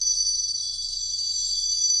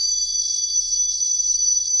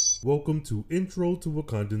Welcome to Intro to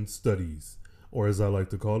Wakandan Studies, or as I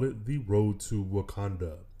like to call it, The Road to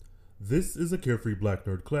Wakanda. This is a carefree black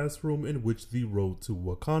nerd classroom in which The Road to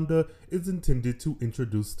Wakanda is intended to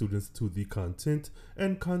introduce students to the content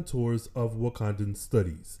and contours of Wakandan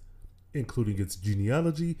studies, including its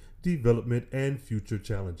genealogy, development, and future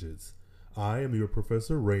challenges. I am your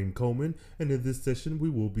professor, Rain Coleman, and in this session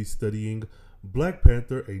we will be studying Black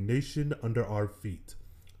Panther, A Nation Under Our Feet.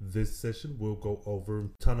 This session will go over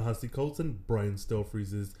Ta-Nehisi Coates and Brian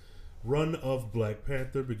Stelfreeze's run of Black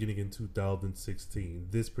Panther beginning in 2016.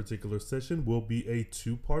 This particular session will be a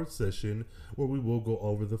two-part session where we will go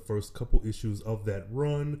over the first couple issues of that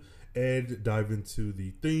run and dive into the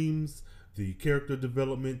themes, the character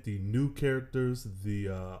development, the new characters, the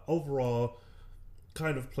overall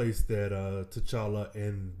kind of place that T'Challa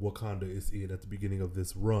and Wakanda is in at the beginning of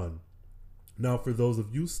this run. Now, for those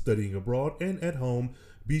of you studying abroad and at home,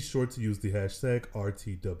 be sure to use the hashtag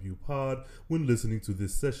RTWPod when listening to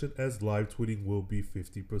this session, as live tweeting will be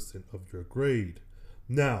 50% of your grade.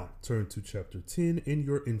 Now, turn to Chapter 10 in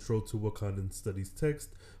your Intro to Wakandan Studies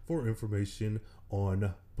text for information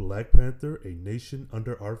on Black Panther, A Nation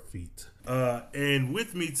Under Our Feet. And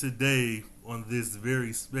with me today on this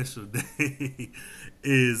very special day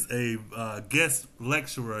is a guest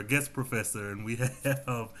lecturer, a guest professor, and we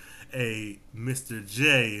have a Mr.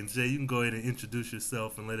 J. And Jay, you can go ahead and introduce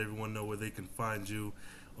yourself and let everyone know where they can find you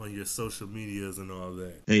on your social medias and all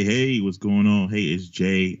that. Hey, what's going on? Hey, it's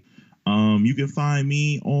Jay. You can find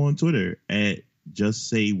me on Twitter at Just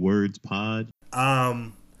Say Words Pod.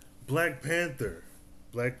 Black Panther.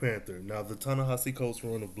 Now, the Ta-Nehisi Coates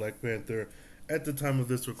run of Black Panther, at the time of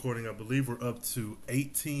this recording, I believe we're up to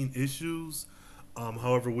 18 issues.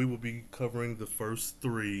 However, we will be covering the first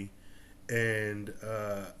 3. And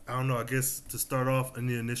I don't know, I guess to start off,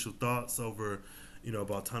 any initial thoughts over,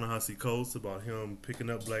 about Ta-Nehisi Coates, about him picking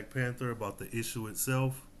up Black Panther, about the issue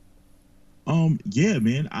itself? Yeah,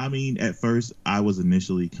 man. I mean, at first, I was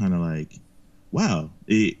initially kind of like, wow,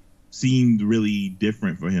 it seemed really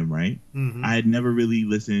different for him, right? Mm-hmm. I had never really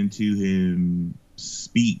listened to him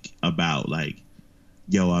speak about, like,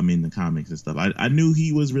 yo, I'm in the comics and stuff. I knew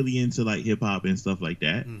he was really into, like, hip-hop and stuff like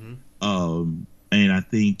that. Mm-hmm. And I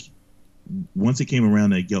think once it came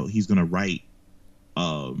around that, yo, he's gonna write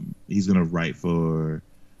for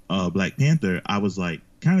Black Panther, I was like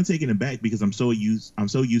kind of taken aback because I'm so used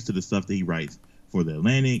to the stuff that he writes for the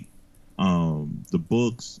Atlantic, the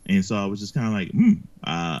books, and so I was just kind of like,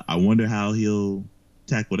 I wonder how he'll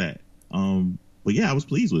tackle that. But yeah, I was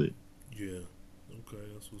pleased with it. Yeah. Okay,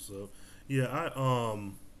 that's what's up. Yeah,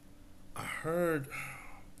 I heard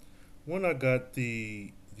when I got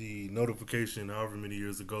the notification however many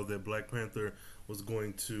years ago that Black Panther was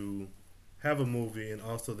going to have a movie and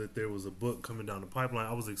also that there was a book coming down the pipeline.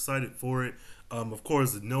 I was excited for it. Of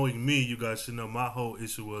course, knowing me, you guys should know my whole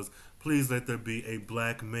issue was please let there be a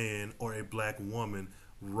black man or a black woman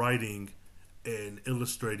writing and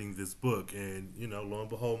illustrating this book. And, lo and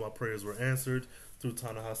behold, my prayers were answered through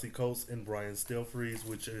Ta-Nehisi Coates and Brian Stelfreeze,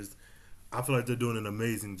 which is, I feel like they're doing an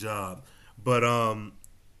amazing job. But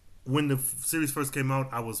when the series first came out,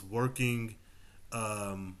 I was working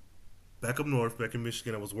back up north, back in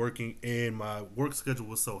Michigan. I was working, and my work schedule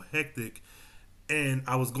was so hectic. And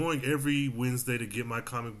I was going every Wednesday to get my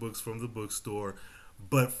comic books from the bookstore.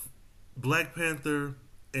 But Black Panther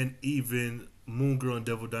and even Moon Girl and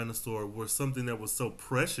Devil Dinosaur were something that was so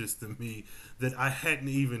precious to me that I hadn't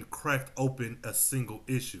even cracked open a single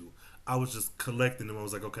issue. I was just collecting them. I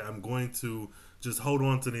was like, okay, I'm going to just hold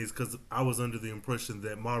on to these because I was under the impression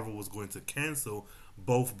that Marvel was going to cancel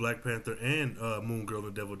both Black Panther and Moon Girl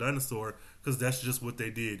and Devil Dinosaur because that's just what they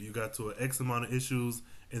did. You got to an X amount of issues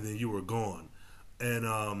and then you were gone. And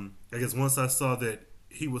I guess once I saw that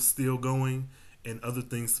he was still going and other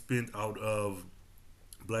things spent out of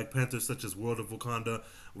Black Panther, such as World of Wakanda,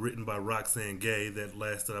 written by Roxane Gay, that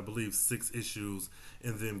lasted, I believe, 6 issues,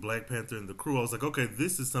 and then Black Panther and the Crew, I was like, okay,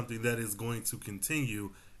 this is something that is going to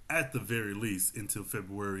continue at the very least until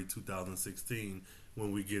February 2016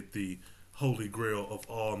 when we get the holy grail of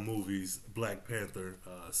all movies, Black Panther.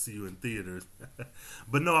 See you in theaters.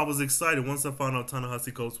 But no, I was excited. Once I found out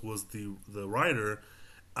Ta-Nehisi Coates was the writer,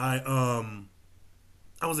 I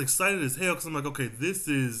was excited as hell because I'm like, okay, this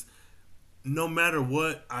is, no matter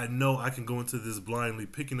what, I know I can go into this blindly,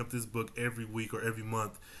 picking up this book every week or every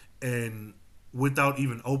month, and without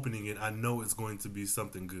even opening it, I know it's going to be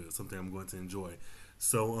something good, something I'm going to enjoy.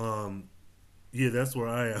 So, yeah, that's where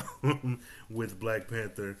I am with Black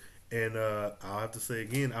Panther. And I'll have to say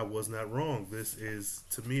again, I was not wrong. This is,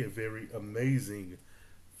 to me, a very amazing,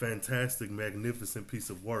 fantastic, magnificent piece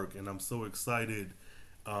of work. And I'm so excited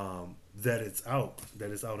that it's out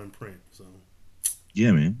in print. So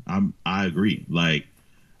Yeah, man. I agree. Like,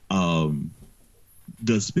 um,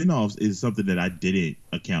 the spinoffs is something that I didn't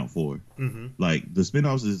account for. mm-hmm. Like the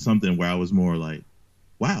spinoffs is something where I was more like,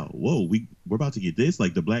 wow, whoa, we're about to get this.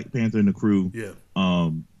 Like the Black Panther and the crew. Yeah.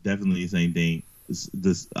 Definitely the same thing.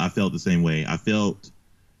 This I felt the same way. I felt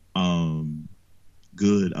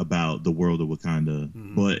good about the world of Wakanda,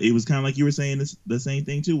 but it was kind of like you were saying the same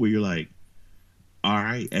thing too, where you're like, all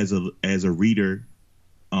right, as a reader,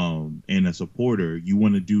 and a supporter, you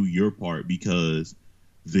want to do your part because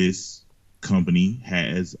this company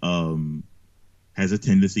has a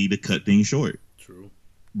tendency to cut things short. True.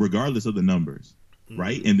 Regardless of the numbers.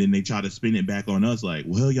 Right. And then they try to spin it back on us like,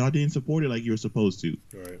 well, y'all didn't support it like you're supposed to.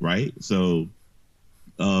 Right. So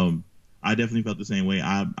I definitely felt the same way.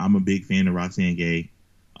 I'm a big fan of Roxane Gay.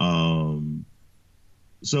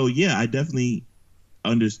 So yeah, I definitely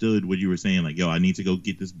understood what you were saying. Like, yo, I need to go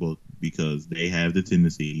get this book because they have the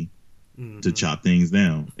tendency to chop things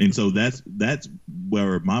down. And so that's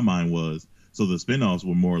where my mind was. So the spinoffs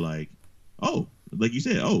were more like, oh, like you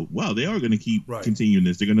said, oh, wow, they are going to keep continuing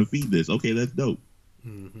this. They're going to feed this. Okay, that's dope.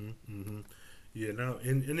 Yeah, no,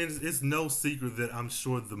 and it's no secret that I'm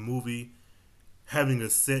sure the movie having a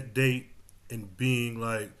set date and being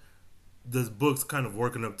like the book's kind of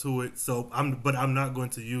working up to it. So I'm not going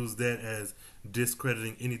to use that as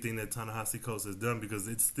discrediting anything that Ta-Nehisi Coates has done because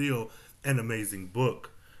it's still an amazing book.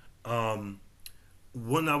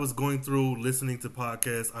 When I was going through listening to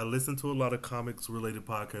podcasts, I listened to a lot of comics related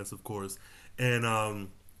podcasts, of course, and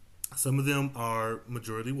some of them are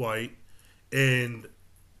majority white, and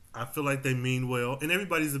I feel like they mean well, and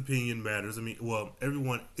everybody's opinion matters. I mean, well,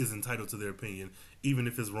 everyone is entitled to their opinion, even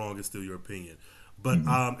if it's wrong, it's still your opinion. But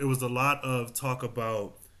it was a lot of talk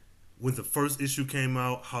about when the first issue came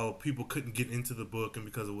out, how people couldn't get into the book, and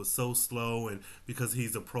because it was so slow, and because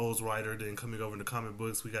he's a prose writer, then coming over into comic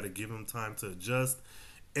books, we got to give him time to adjust.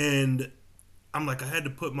 And I'm like, I had to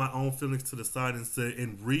put my own feelings to the side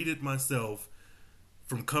and read it myself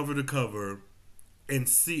from cover to cover, and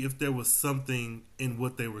see if there was something in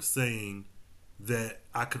what they were saying that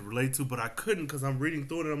I could relate to, but I couldn't because I'm reading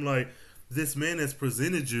through it and I'm like, this man has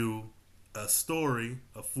presented you a story,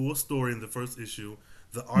 a full story in the first issue.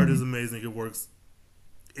 The art is amazing. It works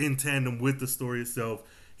in tandem with the story itself.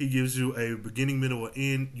 He gives you a beginning, middle, and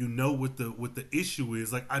end. You know what the issue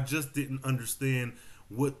is. Like, I just didn't understand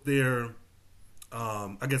what their,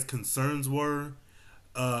 I guess, concerns were.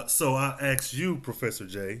 So I asked you, Professor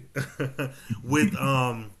J, with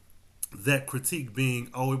that critique being,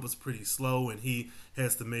 oh, it was pretty slow and he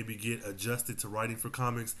has to maybe get adjusted to writing for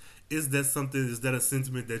comics. Is that a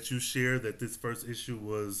sentiment that you share, that this first issue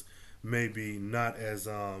was maybe not as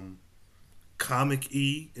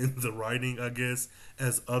comic-y in the writing, I guess,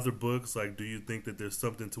 as other books? Like, do you think that there's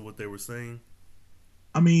something to what they were saying?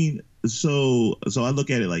 I mean, so I look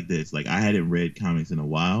at it like this. Like, I hadn't read comics in a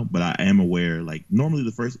while, but I am aware, like, normally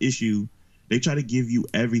the first issue, they try to give you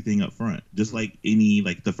everything up front, just like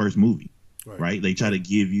the first movie, right? They try to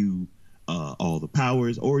give you all the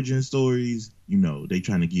powers, origin stories, they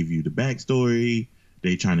trying to give you the backstory,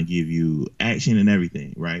 they trying to give you action and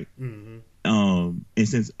everything, right? And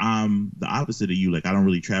since I'm the opposite of you, like, I don't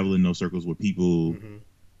really travel in those circles where people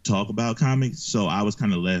talk about comics, so I was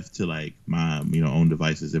kind of left to like my own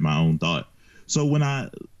devices and my own thought. So when I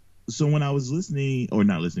was listening, or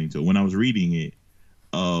not listening to it, when I was reading it,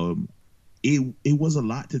 it was a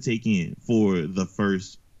lot to take in for the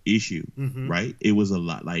first issue, right? It was a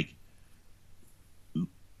lot, like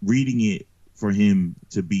reading it for him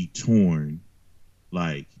to be torn,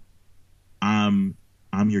 like, I'm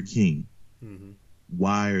your king.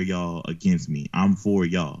 Why are y'all against me? I'm for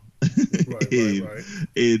y'all. Right.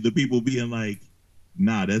 And the people being like,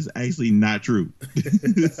 nah, that's actually not true.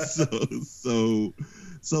 so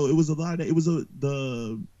it was a lot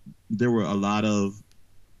of, there were a lot of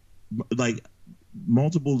like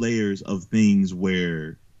multiple layers of things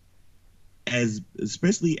where,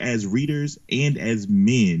 especially as readers and as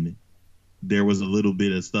men, there was a little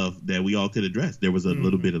bit of stuff that we all could address. There was a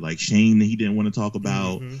little bit of like shame that he didn't want to talk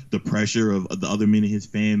about, the pressure of the other men in his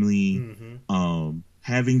family,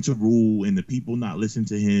 having to rule and the people not listen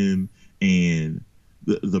to him, and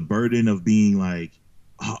the burden of being like,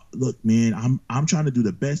 oh, look, man, I'm trying to do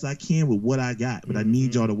the best I can with what I got, but I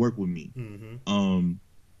need y'all to work with me. And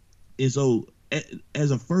so as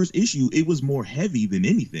a first issue, it was more heavy than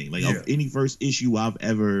anything. Like, of any first issue I've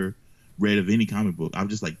ever read of any comic book, I'm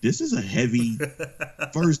just like, this is a heavy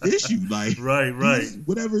first issue. Like, right.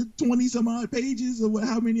 Whatever, 20 some odd pages or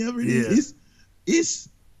how many ever it is,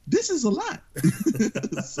 this is a lot.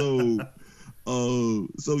 So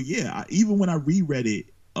yeah, even when I reread it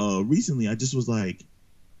recently, I just was like,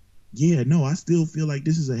 yeah, no, I still feel like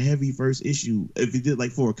this is a heavy first issue. If it did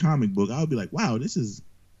like for a comic book, I would be like, wow, this was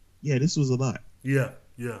a lot. Yeah,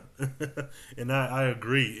 yeah, and I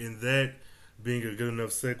agree. And that being a good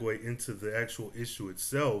enough segue into the actual issue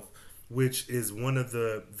itself, which is one of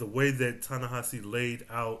the way that Tanahashi laid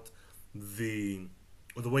out the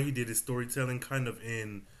or the way he did his storytelling, kind of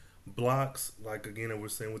in blocks. Like again, I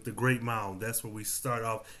was saying with the Great Mound, that's where we start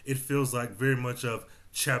off. It feels like very much of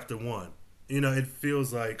chapter one. It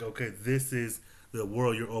feels like okay, this is the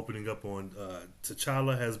world you're opening up on.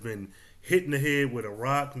 T'Challa has been hit in the head with a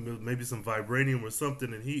rock, maybe some vibranium or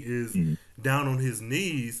something, and he is Mhm. down on his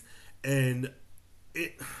knees. And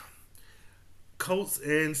it, Coates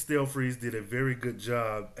and Stale Freeze did a very good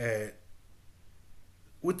job at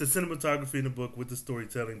with the cinematography in the book, with the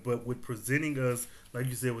storytelling, but with presenting us, like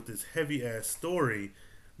you said, with this heavy ass story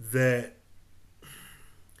that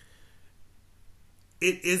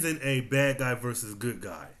it isn't a bad guy versus good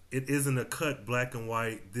guy. It isn't a cut black and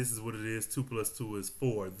white. This is what it is. 2 + 2 is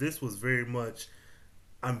 4. This was very much.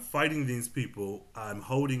 I'm fighting these people. I'm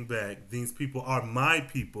holding back. These people are my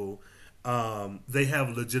people. They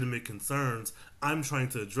have legitimate concerns. I'm trying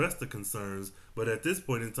to address the concerns, but at this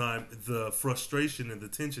point in time, the frustration and the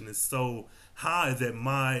tension is so high that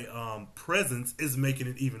my presence is making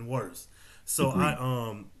it even worse. So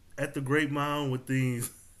Agreed. at the Great Mound with these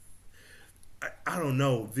I don't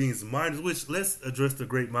know these miners. Which let's address the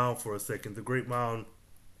Great Mound for a second. The Great Mound,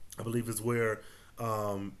 I believe, is where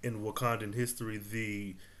in Wakandan history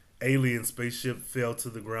the alien spaceship fell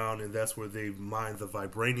to the ground, and that's where they mined the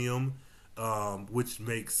vibranium,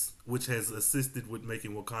 which has assisted with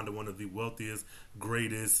making Wakanda one of the wealthiest,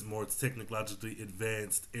 greatest, more technologically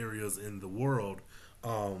advanced areas in the world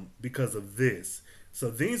because of this.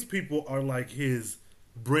 So these people are like his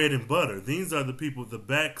bread and butter. These are the people, the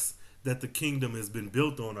backs that the kingdom has been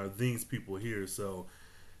built on are these people here. So,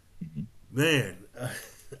 man,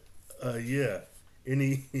 yeah.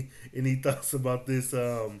 Any any thoughts about this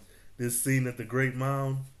scene at the Great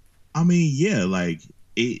Mound? I mean, yeah, like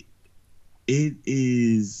it it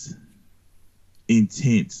is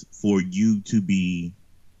intense for you to be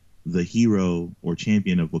the hero or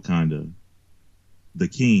champion of Wakanda, the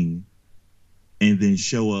king, and then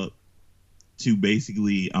show up to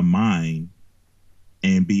basically a mine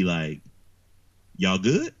and be like, y'all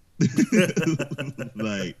good?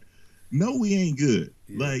 Like, no, we ain't good.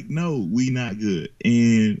 Yeah. Like, no, we not good.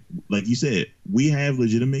 And like you said, we have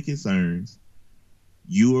legitimate concerns.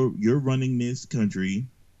 You're running this country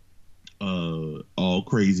all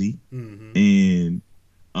crazy, Mm-hmm. and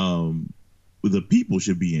the people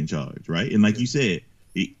should be in charge, right? And like Yeah. you said,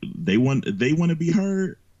 they want to be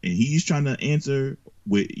heard, and he's trying to answer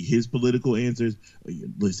with his political answers.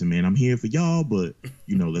 Listen, man, I'm here for y'all, but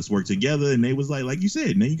let's work together. And they was like you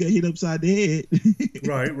said, now you got hit upside the head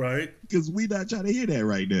Right, right. because we not trying to hear that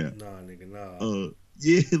right now. Nah, nigga, nah.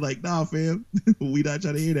 Yeah, like nah, fam, we not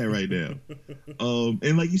trying to hear that right now.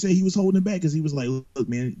 And like you said, he was holding back because he was like, look,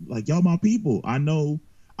 man, like y'all my people. I know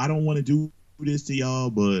I don't want to do this to y'all,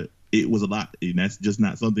 but it was a lot, and that's just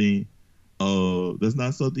not something. That's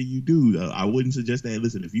not something you do. I wouldn't suggest that.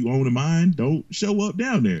 Listen, if you own a mine, don't show up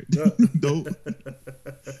down there. don't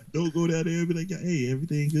don't go down there and be like, hey,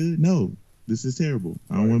 everything good? No, this is terrible.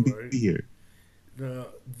 I don't want to Right. be here. Now,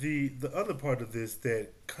 the other part of this that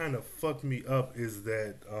kind of fucked me up is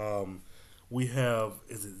that we have,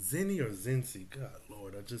 is it Zenny or Zenzi? God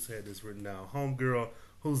Lord, I just had this written down. Homegirl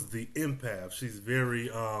who's the empath. She's very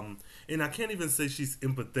and I can't even say she's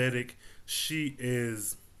empathetic. She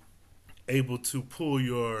is able to pull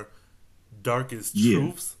your darkest Yeah.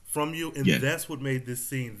 truths from you, and Yeah. that's what made this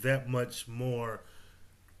scene that much more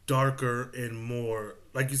darker and more,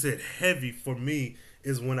 like you said, heavy for me.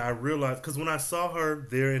 Is when I realized, because when I saw her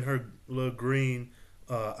there in her little green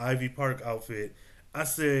Ivy Park outfit, I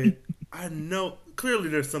said, I know clearly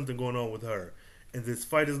there's something going on with her, and this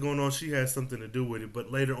fight is going on. She has something to do with it.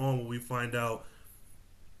 But later on, when we find out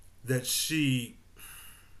that she,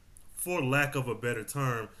 for lack of a better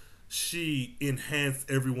term, she enhanced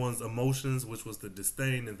everyone's emotions, which was the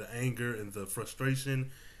disdain and the anger and the frustration,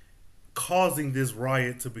 causing this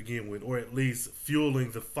riot to begin with, or at least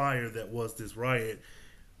fueling the fire that was this riot.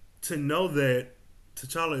 To know that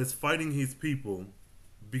T'Challa is fighting his people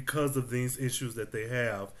because of these issues that they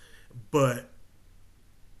have, but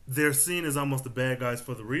they're seen as almost the bad guys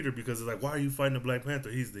for the reader because it's like, why are you fighting the Black Panther?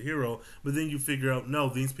 He's the hero. But then you figure out, no,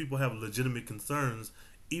 these people have legitimate concerns,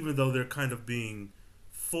 even though they're kind of being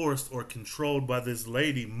forced or controlled by this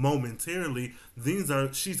lady momentarily.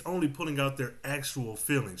 She's only pulling out their actual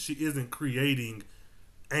feelings. She isn't creating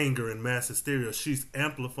anger and mass hysteria. She's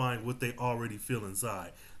amplifying what they already feel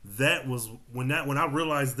inside. That was when I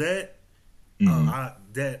realized that Hmm.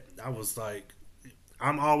 I was like,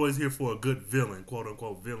 I'm always here for a good villain, quote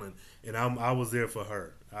unquote villain, and I was there for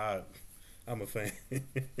her. I'm a fan.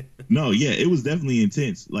 No, yeah, it was definitely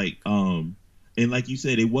intense. Like, and like you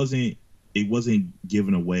said, it wasn't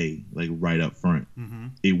given away like right up front. Hmm.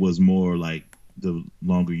 It was more like the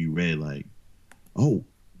longer you read, like, oh,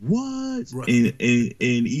 what? Right. And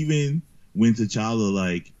even when T'Challa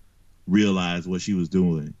like realized what she was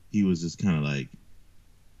doing, he was just kind of like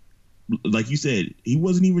you said, he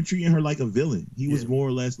wasn't even treating her like a villain. He Yeah. was more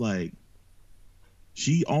or less like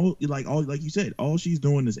all like you said, all she's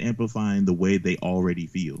doing is amplifying the way they already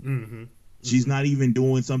feel. Hmm. She's Hmm. not even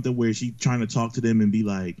doing something where she's trying to talk to them and be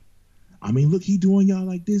like, I mean, look, he doing y'all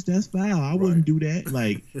like this. That's foul. I Right. wouldn't do that.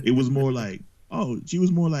 Like, it was more like, oh, she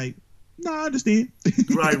was more like, no, I understand.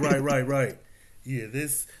 Right. Right. Right. Right. Yeah.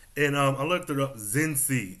 This and I looked it up.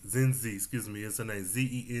 Zenzi. Excuse me. It's her name.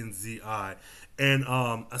 Zenzi. And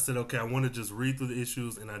I said, okay, I want to just read through the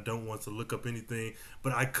issues, and I don't want to look up anything,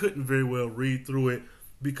 but I couldn't very well read through it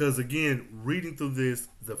because, again, reading through this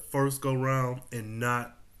the first go round and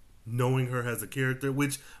not knowing her as a character.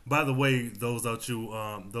 Which, by the way, those of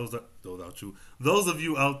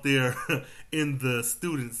you out there in the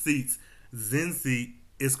student seats, Zenzi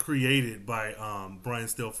is created by Brian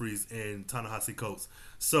Stelfreeze and Ta-Nehisi Coates.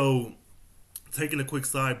 So, taking a quick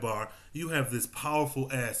sidebar, you have this powerful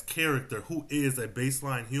ass character who is a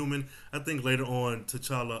baseline human. I think later on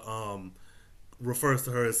T'Challa refers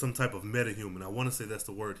to her as some type of metahuman. I want to say that's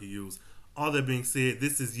the word he used. All that being said,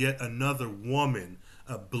 this is yet another woman,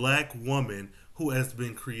 a black woman who has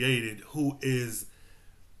been created, who is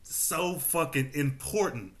so fucking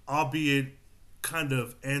important, albeit kind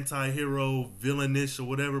of anti-hero, villainish or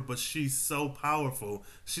whatever, but she's so powerful.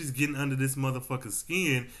 She's getting under this motherfucker's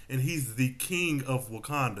skin, and he's the king of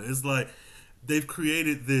Wakanda. It's like they've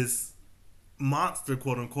created this monster,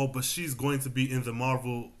 quote unquote, but she's going to be in the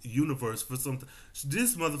Marvel universe for something.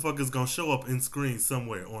 This motherfucker's gonna show up in screen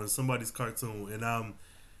somewhere or in somebody's cartoon, and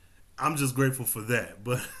I'm just grateful for that.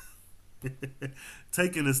 But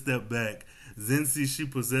taking a step back, Zenzi, she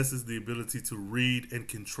possesses the ability to read and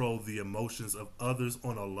control the emotions of others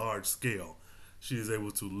on a large scale. She is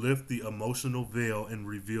able to lift the emotional veil and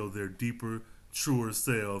reveal their deeper, truer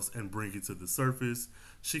selves and bring it to the surface.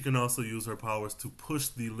 She can also use her powers to push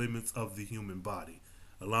the limits of the human body,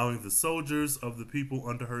 allowing the soldiers of the people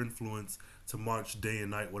under her influence to march day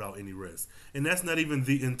and night without any rest. And that's not even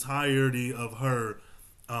the entirety of her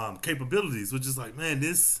capabilities, which is like, man,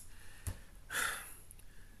 this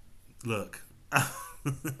look, I'm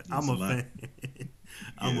It's a a lot. fan.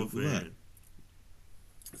 I'm Yeah, a it's a lot. fan.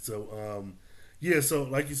 So, yeah. So,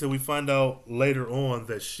 like you said, we find out later on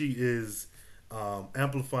that she is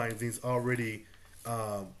amplifying these already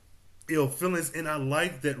um, ill feelings, and I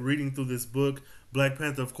like that reading through this book. Black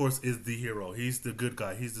Panther, of course, is the hero. He's the good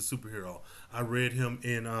guy. He's the superhero. I read him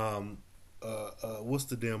in what's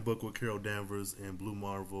the damn book with Carol Danvers and Blue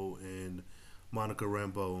Marvel and Monica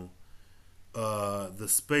Rambeau? The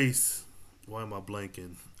space. Why am I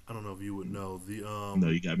blanking? I don't know if you would know the No,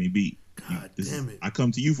 you got me beat. God This is damn it. I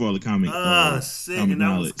come to you for all the Shit, comic and I was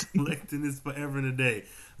knowledge. collecting this forever and a day.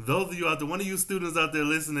 Those of you out there, one of you students out there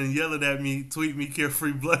listening, yelling at me, tweet me,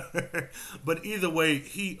 Carefree Blur. But either way,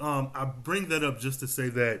 I bring that up just to say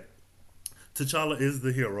that T'Challa is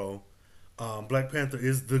the hero. Black Panther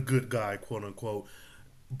is the good guy, quote unquote.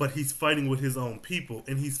 But he's fighting with his own people,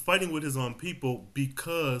 and he's fighting with his own people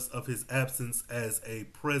because of his absence as a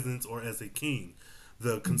presence or as a king.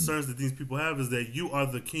 The Mhm. concerns that these people have is that you are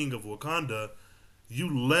the king of Wakanda. You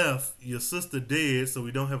left your sister dead, so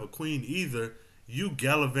we don't have a queen either. You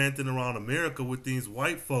gallivanting around America with these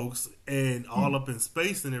white folks and all Mhm. up in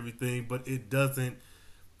space and everything, but it doesn't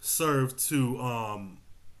serve to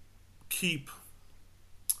keep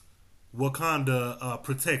Wakanda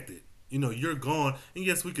protected. You know, you're gone, and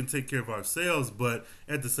yes, we can take care of ourselves, but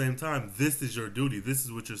at the same time, this is your duty. This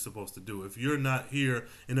is what you're supposed to do. If you're not here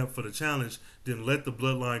and up for the challenge, then let the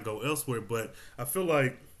bloodline go elsewhere. But I feel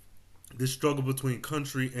like this struggle between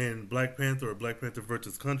country and Black Panther or Black Panther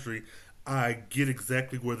versus country, I get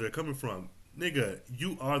exactly where they're coming from. Nigga,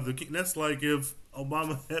 you are the king. That's like if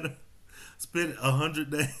Obama had spent 100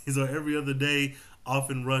 days or every other day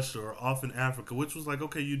off in Russia or off in Africa, which was like,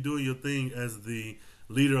 okay, you're doing your thing as the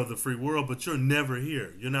leader of the free world, but you're never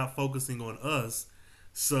here. You're not focusing on us.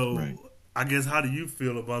 Right. So I guess how do you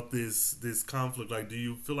feel about this conflict? Like, do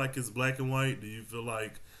you feel like it's black and white? Do you feel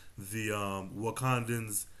like the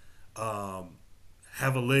Wakandans um,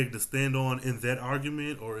 have a leg to stand on in that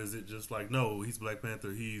argument, or is it just like, no, he's Black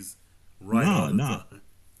Panther, he's right all Nah, the nah. time?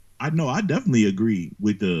 I know I definitely agree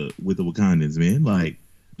with the Wakandans, man. Like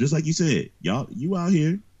just like you said, y'all, you out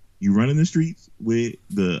here, you running the streets with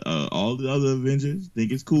the all the other Avengers.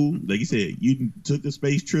 Think it's cool. Like you said, you took the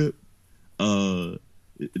space trip, doing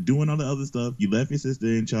all the other stuff. You left your sister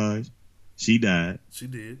in charge. She died. She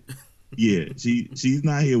did. Yeah, she's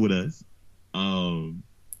not here with us.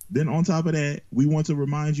 Then on top of that, we want to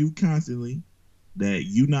remind you constantly that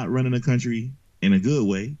you not running a country in a good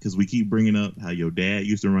way, because we keep bringing up how your dad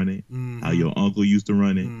used to run it, how your uncle used to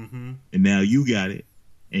run it, and now you got it,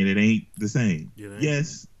 and it ain't the same.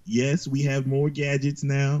 Yes, we have more gadgets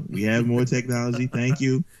now. We have more technology. Thank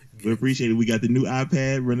you. We appreciate it. We got the new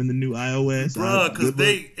iPad running the new iOS. Bruh,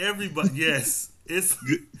 because everybody, yes.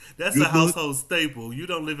 That's a household staple. You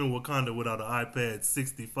don't live in Wakanda without an iPad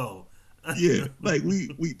 64. Yeah, like we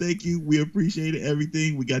thank you. We appreciate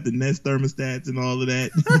everything. We got the Nest thermostats and all of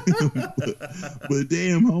that. but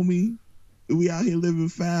damn, homie, we out here living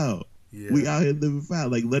foul. Yeah. We out here living foul.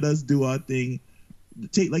 Like, let us do our thing.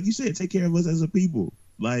 Like you said, take care of us as a people.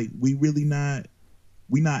 Like, we not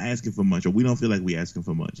asking for much, or we don't feel like we asking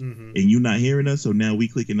for much. And you not hearing us, so now we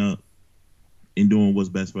clicking up and doing what's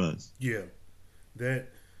best for us. Yeah, that.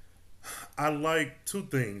 I like two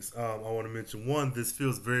things I want to mention. One, this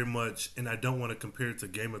feels very much, and I don't want to compare it to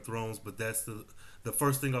Game of Thrones, but that's the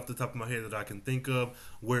first thing off the top of my head that I can think of,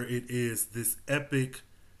 where it is this epic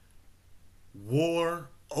war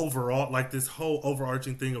overall, like this whole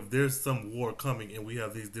overarching thing of there's some war coming, and we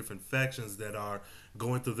have these different factions that are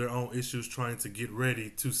going through their own issues trying to get ready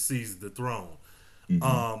to seize the throne.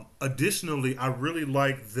 Additionally, I really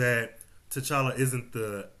like that T'Challa isn't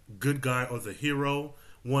the good guy or the hero.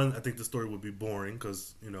 One, I think the story would be boring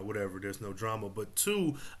because, whatever, there's no drama. But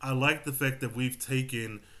two, I like the fact that we've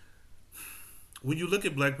taken, when you look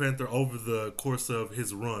at Black Panther over the course of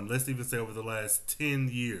his run, let's even say over the last 10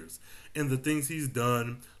 years, and the things he's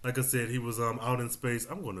done, like I said, he was out in space.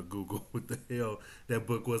 I'm going to Google what the hell that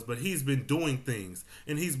book was, but he's been doing things,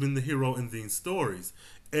 and he's been the hero in these stories.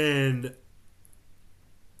 And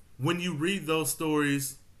when you read those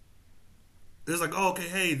stories, it's like, oh, okay,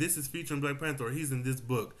 hey, this is featuring Black Panther, or he's in this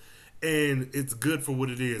book, and it's good for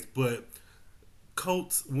what it is. But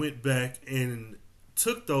Coates went back and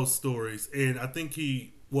took those stories, and I think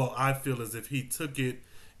I feel as if he took it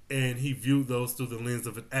and he viewed those through the lens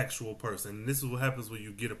of an actual person. And this is what happens when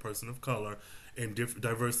you get a person of color and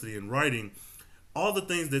diversity in writing. All the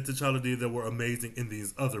things that T'Challa did that were amazing in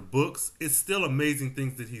these other books, it's still amazing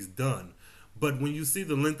things that he's done. But when you see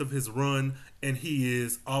the length of his run, and he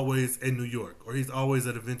is always in New York, or he's always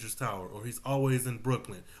at Avengers Tower, or he's always in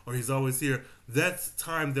Brooklyn, or he's always here, that's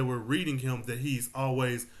time that we're reading him that he's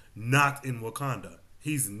always not in Wakanda.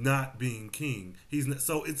 He's not being king.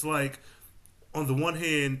 So it's like, on the one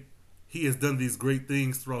hand, he has done these great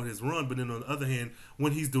things throughout his run, but then on the other hand,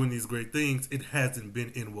 when he's doing these great things, it hasn't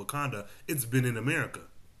been in Wakanda. It's been in America.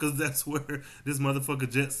 Because that's where this motherfucker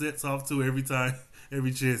jet sets off to every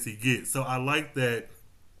chance he gets. So I like that.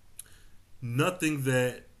 Nothing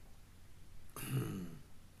that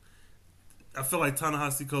I feel like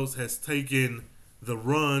Ta-Nehisi Coates has taken the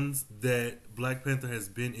runs that Black Panther has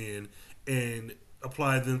been in and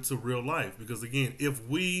applied them to real life. Because again, if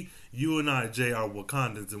you and I, Jay, are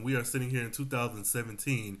Wakandans, and we are sitting here in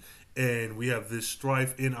 2017 and we have this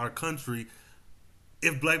strife in our country,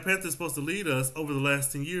 if Black Panther is supposed to lead us over the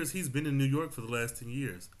last 10 years, he's been in New York for the last 10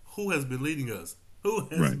 years. Who has been leading us? Who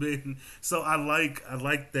has been? So I like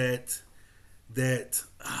that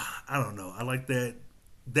I don't know. I like that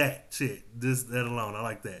shit. Just that alone. I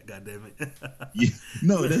like that. God damn it. Yeah.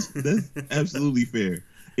 No, that's absolutely fair.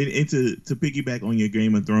 And to piggyback on your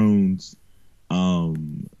Game of Thrones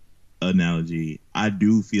analogy, I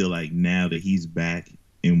do feel like now that he's back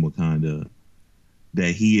in Wakanda,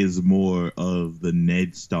 that he is more of the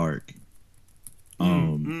Ned Stark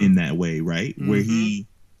in that way, right? Where he,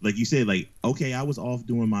 like you said, like, okay, I was off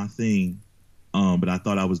doing my thing, but I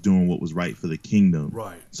thought I was doing what was right for the kingdom.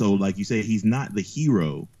 Right. So, like you said, he's not the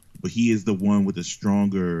hero, but he is the one with a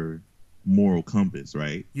stronger moral compass,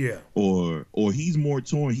 right? Yeah. Or he's more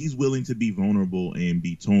torn. He's willing to be vulnerable and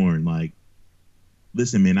be torn. Like,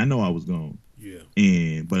 listen, man, I know I was gone.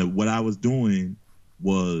 Yeah. But what I was doing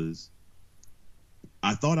was,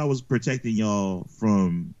 I thought I was protecting y'all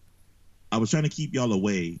from, I was trying to keep y'all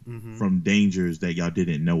away from dangers that y'all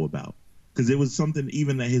didn't know about. Because it was something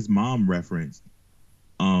even that his mom referenced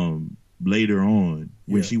later on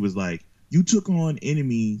when she was like, you took on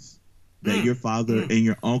enemies that your father and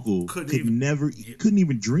your uncle couldn't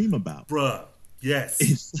even dream about. Bruh,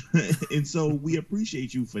 yes. And so we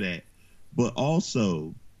appreciate you for that. But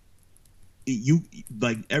also, you,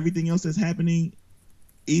 like, everything else that's happening,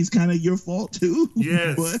 is kind of your fault too. but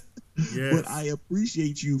Yes. but I Yes.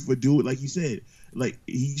 appreciate you for doing, like you said, like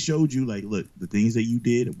he showed you, like, look, the things that you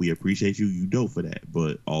did, we appreciate you. You dope for that,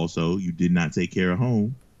 but also you did not take care of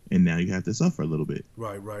home, and now you have to suffer a little bit.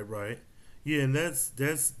 Right, right, right. Yeah, and that's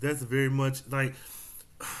very much like,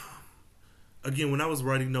 again, when I was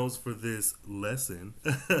writing notes for this lesson,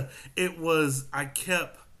 it was I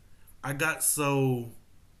got so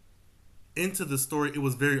into the story, it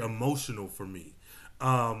was very emotional for me.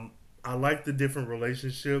 I like the different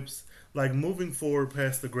relationships. Like moving forward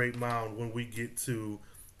past the Great Mound, when we get to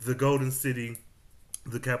the Golden City,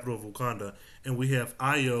 the capital of Wakanda, and we have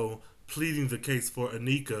Io pleading the case for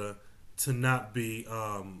Anika to not be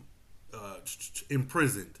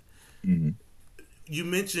imprisoned. Hmm. You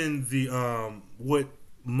mentioned the what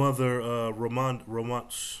Mother Ramon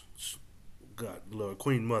God, Lord,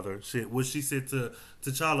 Queen Mother, shit, what she said to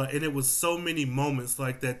T'Challa, and it was so many moments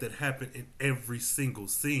like that that happened in every single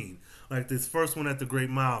scene. Like this first one at the Great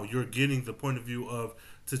Mile, you're getting the point of view of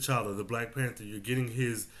T'Challa, the Black Panther. You're getting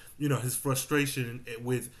his, his frustration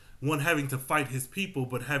with one having to fight his people,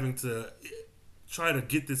 but having to try to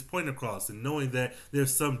get this point across, and knowing that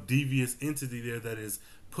there's some devious entity there that is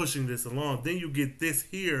pushing this along. Then you get this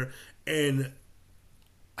here, and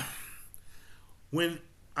when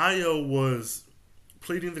Io was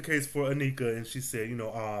pleading the case for Anika, and she said,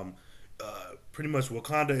 pretty much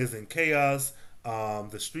Wakanda is in chaos.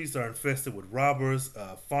 The streets are infested with robbers.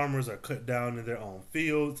 Farmers are cut down in their own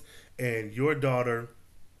fields, and your daughter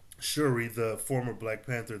Shuri, the former Black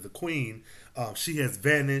Panther, the Queen, she has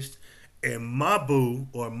vanished. And my boo,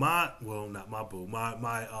 or my, well, not my boo,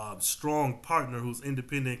 my strong partner who's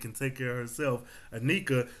independent and can take care of herself,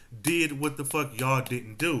 Anika, did what the fuck y'all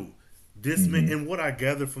didn't do. This man, Hmm. and what I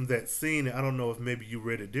gathered from that scene, I don't know if maybe you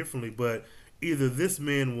read it differently, but either this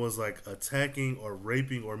man was like attacking or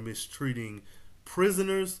raping or mistreating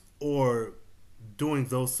prisoners, or doing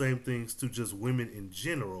those same things to just women in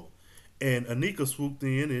general. And Anika swooped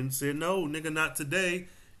in and said, "No, nigga, not today,"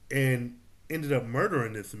 and ended up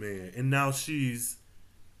murdering this man. And now she's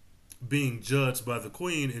being judged by the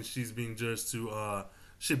queen, and she's being judged to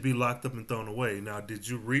should be locked up and thrown away. Now, did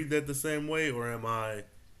you read that the same way, or am I?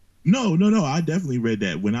 No, no, no. I definitely read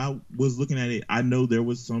that. When I was looking at it, I know there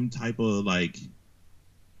was some type of like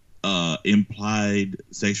implied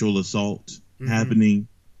sexual assault Mm-hmm. happening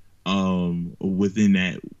within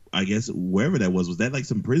that, I guess wherever that was that like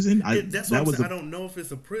some prison? I That's what that I'm was saying. a I don't know if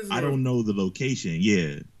it's a prison I or don't know the location.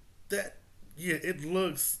 Yeah. that. Yeah, it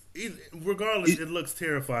looks. Regardless, It it looks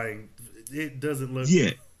terrifying. It doesn't look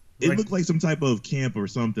yeah. It like looked like some type of camp or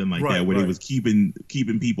something like that right, where they right. was keeping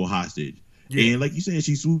people hostage. Yeah. And like you said,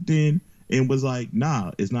 she swooped in and was like,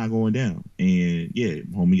 "Nah, it's not going down." And yeah,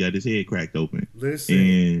 homie got his head cracked open. Listen.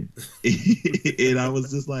 And and I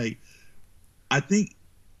was just like, I think,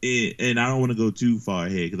 and I don't want to go too far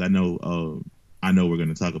ahead because I know we're going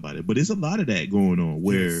to talk about it, but it's a lot of that going on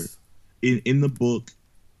where Yes. in the book,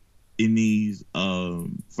 in these in our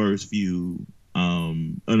first few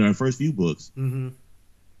books, Mm-hmm.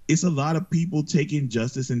 it's a lot of people taking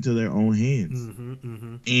justice into their own hands, Mm-hmm.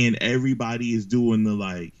 Mm-hmm. and everybody is doing the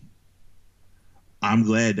like, I'm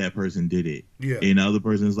glad that person did it. Yeah. And the other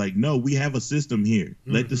person is like, no, we have a system here.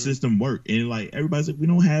 Let the Mm-hmm. system work. And like everybody's like, we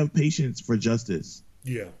don't have patience for justice.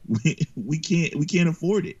 Yeah. We can't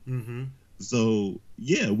afford it. Mm-hmm. So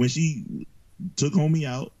yeah, when she took homie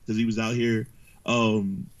out because he was out here,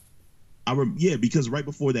 um, yeah, because right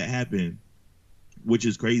before that happened, which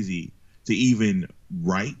is crazy to even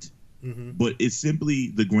write, Mm-hmm. but it's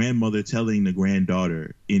simply the grandmother telling the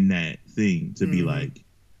granddaughter in that thing to be Mm-hmm. like,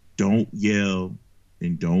 don't yell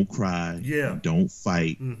and don't cry Yeah. and don't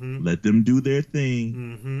fight. Mm-hmm. Let them do their thing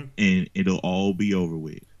Mm-hmm. and it'll all be over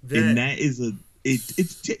with. And That that is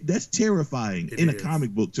that's terrifying it in a is. comic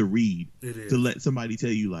book to read, It to is. let somebody tell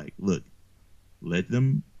you like, look, let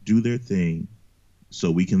them do their thing so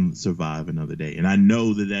we can survive another day. And I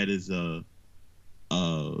know that is uh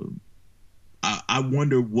I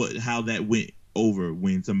wonder how that went over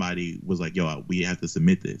when somebody was like, yo, we have to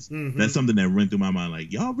submit this. Mm-hmm. That's something that went through my mind,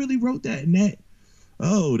 like, y'all really wrote that and that.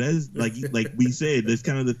 Oh, that's like we said, that's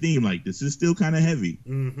kind of the theme. Like, this is still kind of heavy.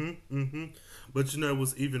 Mm-hmm. Mm-hmm. But it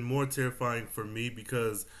was even more terrifying for me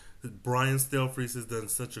because Brian Stelfreeze has done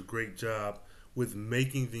such a great job with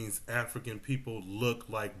making these African people look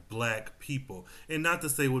like black people. And not to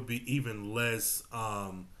say it would be even less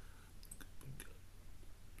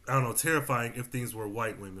I don't know, terrifying if things were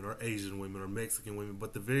white women or Asian women or Mexican women,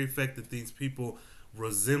 but the very fact that these people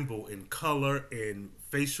resemble in color and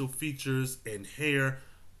facial features and hair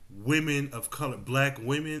women of color, black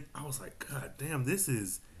women, I was like, God damn, this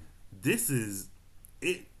is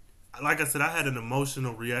it. like I said, I had an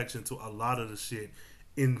emotional reaction to a lot of the shit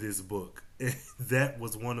in this book. And that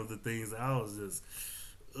was one of the things I was just,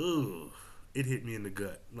 ooh, it hit me in the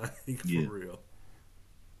gut, like for Yeah. real.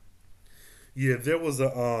 Yeah, there was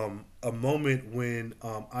a moment when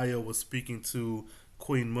Io was speaking to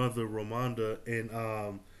Queen Mother Ramonda,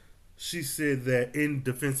 and she said that in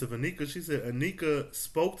defense of Anika, she said Anika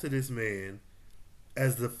spoke to this man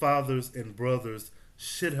as the fathers and brothers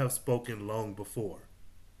should have spoken long before.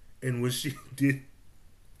 And when she did,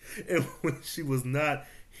 and when she was not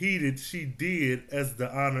heeded, she did as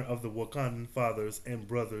the honor of the Wakandan fathers and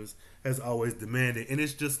brothers has always demanded. And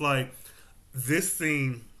it's just like this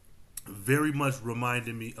scene very much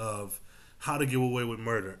reminded me of How to Get Away with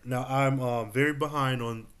Murder. Now I'm very behind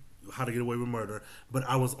on How to Get Away with Murder, but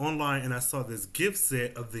I was online and I saw this gift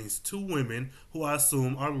set of these two women who I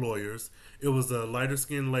assume are lawyers. It was a lighter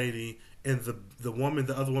skinned lady and the woman,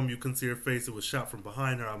 the other woman, you couldn't see her face. It was shot from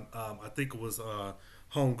behind her. I think it was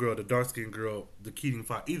homegirl, the dark skinned girl, the Keating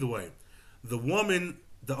fight. Either way, the woman,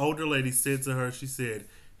 the older lady, said to her, she said,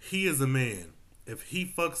 "He is a man. If he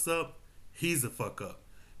fucks up, he's a fuck up.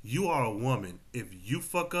 You are a woman. If you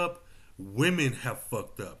fuck up, women have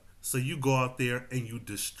fucked up. So you go out there and you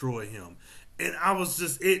destroy him." And I was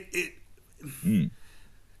just it. Mm.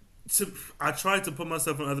 I tried to put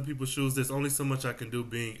myself in other people's shoes. There's only so much I can do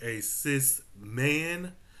being a cis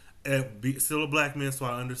man, and still a black man, so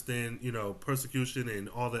I understand, persecution and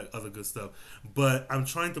all that other good stuff. But I'm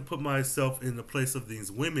trying to put myself in the place of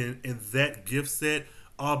these women, and that gift set,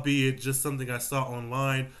 albeit just something I saw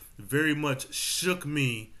online, very much shook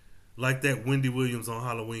me like that Wendy Williams on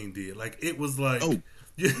Halloween did. Like it was like, Oh,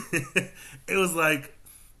 it was like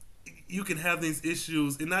you can have these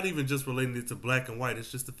issues, and not even just relating it to black and white.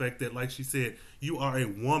 It's just the fact that, like she said, you are a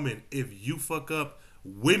woman. If you fuck up,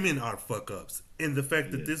 women are fuck ups. And the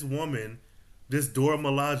fact that yeah. this woman, this Dora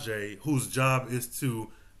Milaje, whose job is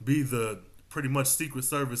to be the pretty much secret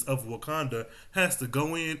service of Wakanda, has to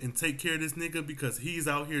go in and take care of this nigga because he's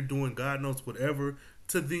out here doing God knows whatever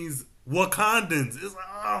to these Wakandans. It's like,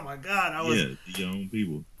 oh my God. I was, Yeah, the young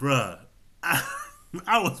people. bruh,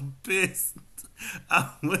 I was pissed.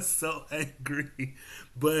 I was so angry.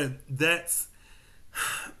 But that's,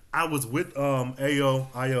 I was with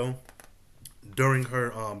Io during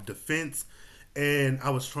her defense, and I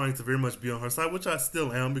was trying to very much be on her side, which I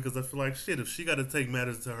still am, because I feel like shit, if she got to take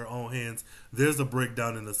matters into her own hands, there's a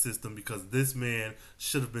breakdown in the system, because this man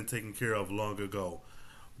should have been taken care of long ago.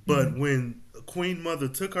 But when Queen Mother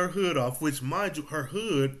took her hood off, which, mind you, her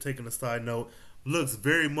hood, taking a side note, looks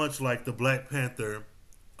very much like the Black Panther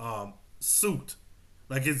suit.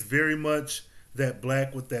 Like, it's very much that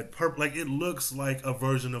black with that purple. Like, it looks like a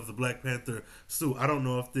version of the Black Panther suit. I don't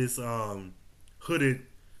know if this hooded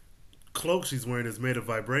cloak she's wearing is made of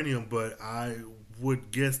vibranium, but I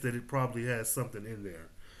would guess that it probably has something in there.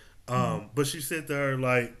 But she said to her,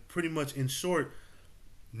 like, pretty much in short,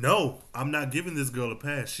 no, I'm not giving this girl a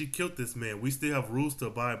pass. She killed this man. We still have rules to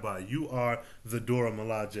abide by. You are the Dora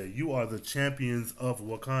Milaje. You are the champions of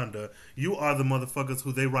Wakanda. You are the motherfuckers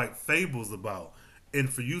who they write fables about. And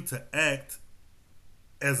for you to act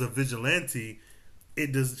as a vigilante,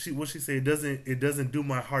 it does. What she said, it doesn't do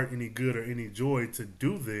my heart any good or any joy to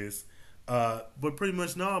do this. But pretty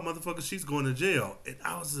much, no, motherfucker, she's going to jail. And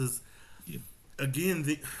I was just, Yeah. again,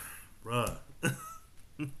 bruh.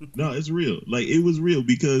 No, it's real. Like it was real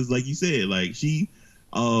because, like you said, like you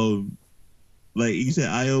said,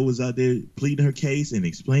 Io was out there pleading her case and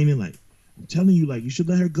explaining, like, I'm telling you, like, you should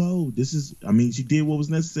let her go. This is, I mean, she did what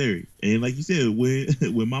was necessary. And like you said, when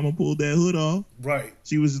when Mama pulled that hood off, Right.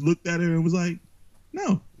 she was looked at her and was like,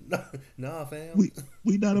 no, Nah, fam.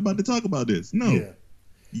 we not about to talk about this. No, Yeah.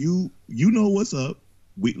 you know what's up.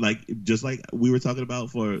 We just like we were talking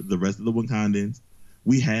about for the rest of the Wakandans.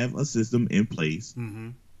 We have a system in place. Mm-hmm.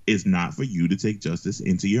 It's not for you to take justice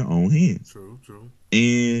into your own hands. True.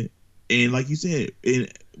 And like you said,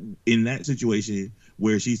 in that situation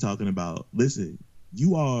where she's talking about, listen,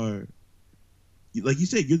 you are, like you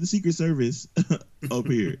said, you're the Secret Service up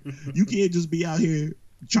here. You can't just be out here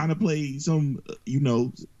trying to play some,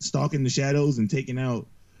 stalking the shadows and taking out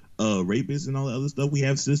rapists and all that other stuff. We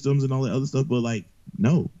have systems and all that other stuff, but like,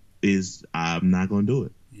 no, I'm not going to do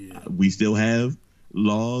it. Yeah. We still have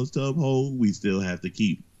laws to uphold. We still have to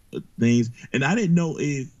keep things. And I didn't know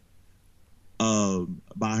if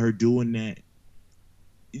by her doing that,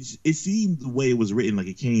 it seemed the way it was written, like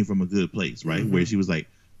it came from a good place, right? Mm-hmm. Where she was like,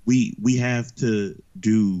 we have to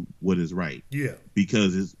do what is right. Yeah.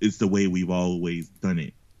 Because it's the way we've always done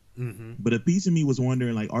it. Mm-hmm. But a piece of me was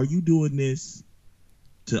wondering, like, are you doing this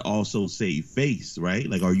to also save face, right?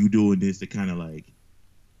 Like, are you doing this to kind of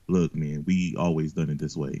look, man, we always done it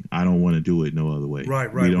this way. I don't want to do it no other way.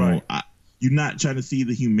 Right, We right, don't. right. You're not trying to see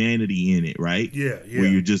the humanity in it, right? Yeah, Where yeah.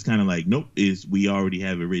 you're just kind of like, nope, is we already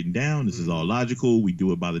have it written down. This is all logical. We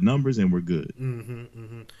do it by the numbers, and we're good. Mm-hmm,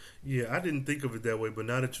 mm-hmm. Yeah, I didn't think of it that way, but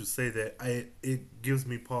now that you say that, it gives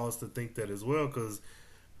me pause to think that as well. Because,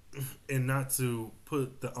 and not to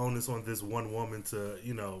put the onus on this one woman to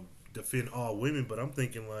defend all women, but I'm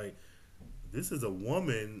thinking like this is a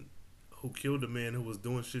woman who killed a man who was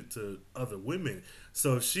doing shit to other women.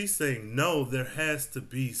 So if she's saying no, there has to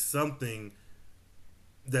be something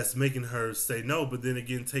that's making her say no. But then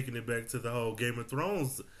again, taking it back to the whole Game of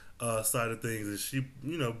Thrones side of things, is she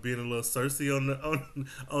being a little Cersei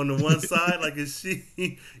on the one side? Like, is she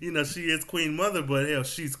she is Queen Mother, but hell,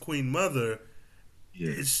 she's Queen Mother.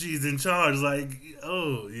 Yeah. She's in charge. Like,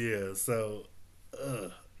 oh yeah. So,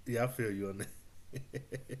 yeah, I feel you on that.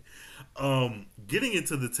 Getting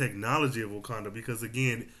into the technology of Wakanda, because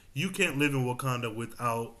again, you can't live in Wakanda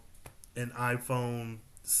without an iPhone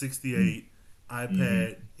 68,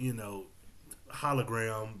 iPad,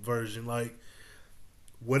 hologram version. Like,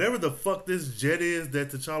 whatever the fuck this jet is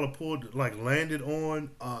that T'Challa pulled, like, landed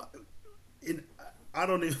on, I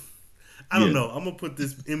don't even, I don't know. I'm gonna put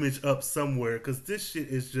this image up somewhere because this shit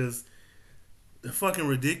is just fucking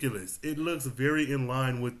ridiculous. It looks very in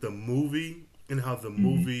line with the movie and how the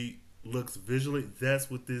movie looks visually. That's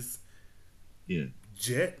what this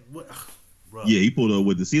jet. What? Bro. Yeah, he pulled up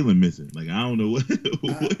with the ceiling missing. Like, I don't know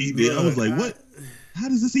what he did. I was like, what? How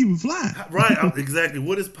does this even fly? Right, exactly.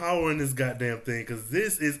 What is power in this goddamn thing? Because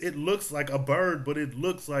it looks like a bird, but it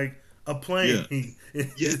looks like a plane. Yeah.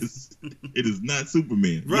 Yes, it is not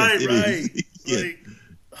Superman. Right, yes, right. Yeah. Like,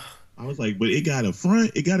 I was like, but it got a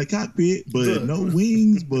front, it got a cockpit, but no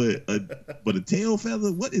wings, but a tail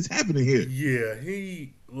feather. What is happening here? Yeah,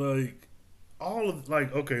 he like all of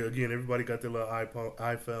like okay. Again, everybody got their little iPhone,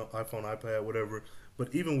 iPad, whatever.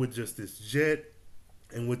 But even with just this jet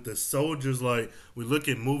and with the soldiers, like we look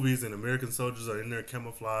at movies and American soldiers are in their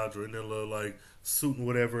camouflage or in their little like suit and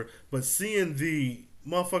whatever. But seeing the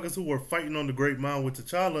motherfuckers who were fighting on the Great Mound with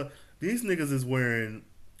T'Challa, these niggas is wearing.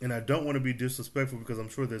 And I don't want to be disrespectful because I'm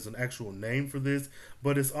sure there's an actual name for this,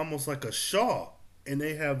 but it's almost like a shawl, and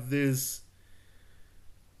they have this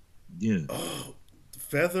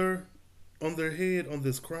feather on their head on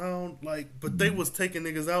this crown, like. But they was taking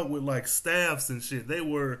niggas out with like staffs and shit. They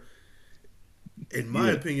were, in my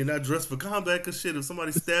opinion, not dressed for combat. Cause shit, if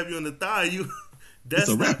somebody stab you in the thigh, that's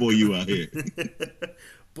a rap on you out here.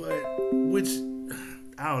 But which.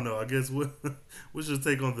 I don't know. I guess what's your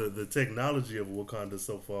take on the technology of Wakanda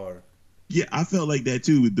so far? Yeah, I felt like that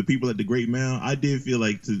too with the people at the Great Mound. I did feel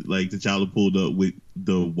like T'Challa pulled up with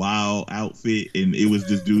the wild outfit, and it was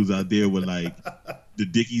just dudes out there with like the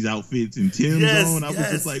Dickies outfits and Tim's on. I was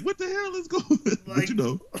just like, what the hell is going on? Like,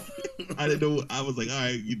 but I didn't know. I was like, all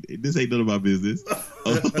right, this ain't none of my business.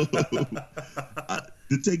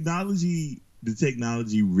 The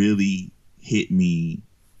technology really hit me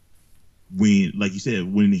when, like you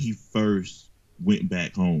said, when he first went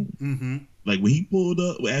back home. Mm-hmm. Like when he pulled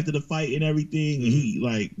up after the fight and everything, and he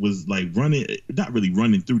like was like running, not really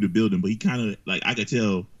running through the building, but he kind of like, I could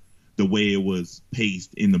tell the way it was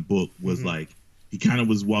paced in the book was like he kind of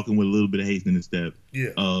was walking with a little bit of haste in his step.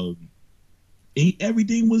 Yeah.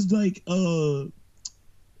 Everything was like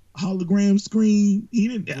hologram screen. He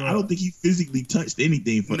didn't. Yeah. I don't think he physically touched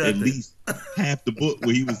anything for at least half the book,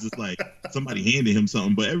 where he was just like somebody handed him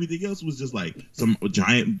something, but everything else was just like some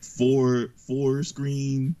giant four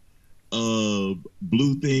screen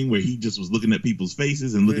blue thing where he just was looking at people's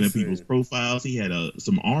faces and looking at people's profiles. He had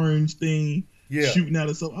some orange thing shooting out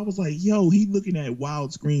of something. I was like, yo, he looking at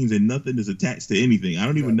wild screens and nothing is attached to anything. I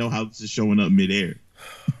don't even know how this is showing up midair.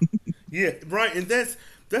 Yeah, right, and that's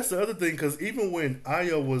the other thing, because even when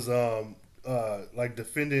Ayo was like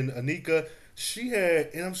defending Anika, she had,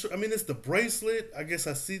 and I'm sure, I mean, it's the bracelet. I guess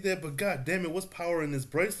I see that, but god damn it, what's power in this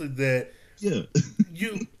bracelet that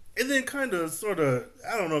and then kind of sort of,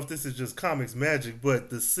 I don't know if this is just comics magic, but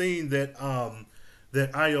the scene that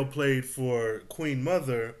that Ayo played for Queen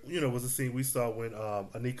Mother, was the scene we saw when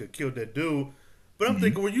Anika killed that dude. But I'm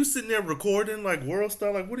thinking, were you sitting there recording like World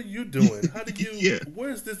Star? Like, what are you doing? How did you?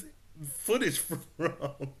 Where's this footage from?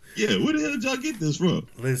 Yeah, where the hell did y'all get this from?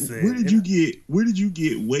 Listen, where did you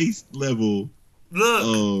get waist level?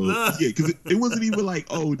 Look. Yeah, because it wasn't even like,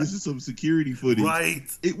 oh, this is some security footage. Right.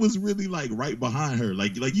 It was really like right behind her.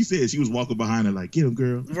 Like you said, she was walking behind her like, get him,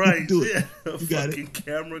 girl. Right. Do it. Yeah. You got fucking it.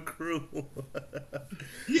 Camera crew.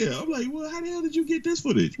 Yeah, I'm like, well, how the hell did you get this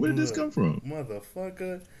footage? Where did this come from?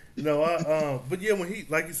 Motherfucker. No, but yeah, when he,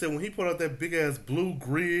 like you said, when he put out that big ass blue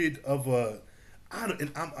grid of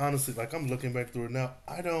And I'm honestly like I'm looking back through it now.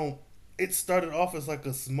 I don't. It started off as like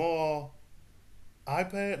a small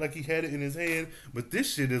iPad, like he had it in his hand, but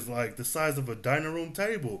this shit is like the size of a dining room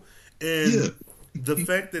table, Yeah, and the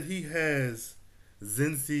fact that he has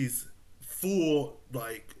Zenzi's full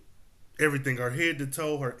like everything, her head to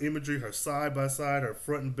toe, her imagery, her side by side, her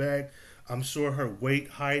front and back. I'm sure her weight,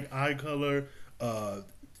 height, eye color, uh,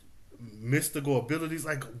 mystical abilities.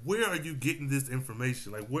 Like, where are you getting this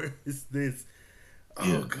information? Like, where is this? Oh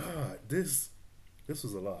yeah. God, this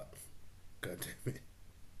was a lot. God damn it.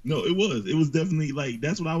 No, it was. It was definitely like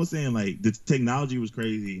that's what I was saying. Like the technology was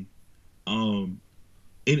crazy. Um,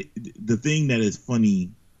 it the thing that is funny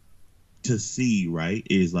to see, right,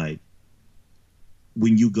 is like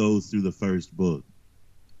when you go through the first book,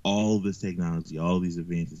 all this technology, all these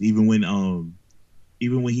advances, even when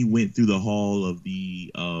he went through the hall of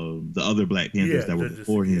the other Black Panthers Yeah, that were they're just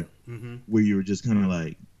before yeah. him, Mm-hmm. where you were just kind of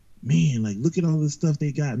like, man, like look at all this stuff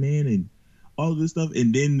they got, man, and all this stuff,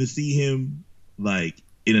 and then to see him like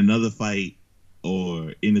in another fight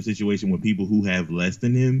or in a situation with people who have less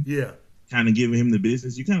than him, Yeah, kind of giving him the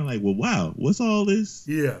business, you kind of like, well, wow, what's all this?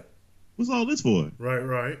 yeah. What's all this for? Right,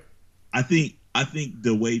 right. I think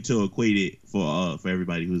the way to equate it for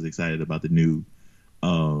everybody who's excited about the new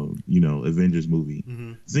Avengers movie.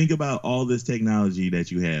 Mm-hmm. Think about all this technology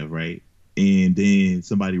that you have, right? And then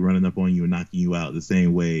somebody running up on you and knocking you out the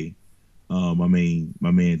same way. My man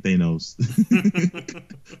Thanos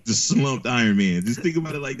just slumped Iron Man. Just think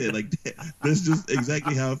about it like that. Like that's just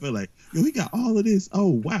exactly how I felt. Like, yo, he got all of this.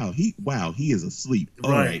 Oh wow, he is asleep.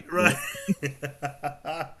 All Right, right.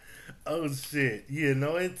 right. Oh shit. Yeah,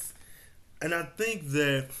 no, and I think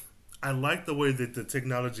that I like the way that the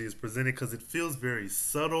technology is presented because it feels very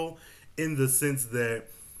subtle in the sense that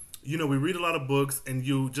we read a lot of books and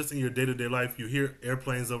you just in your day-to-day life you hear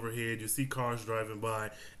airplanes overhead, you see cars driving by.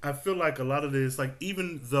 I feel like a lot of this, like,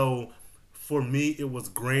 even though for me it was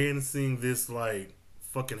grand seeing this like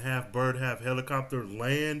fucking half bird half helicopter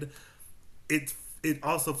land, it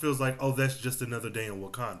also feels like, oh, that's just another day in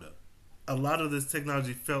Wakanda. A lot of this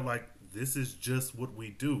technology felt like this is just what we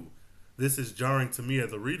do. This is jarring to me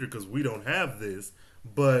as a reader because we don't have this,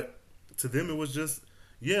 but to them it was just,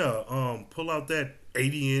 yeah, pull out that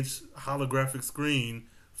 80-inch holographic screen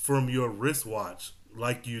from your wristwatch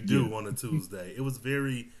like you Yeah. do on a Tuesday. It was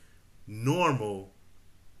very normal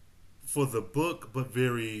for the book, but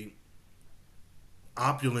very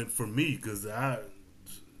opulent for me because that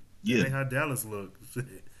Yeah. ain't how Dallas look.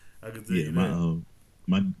 I can tell Yeah. you My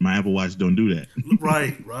that. my Apple Watch don't do that.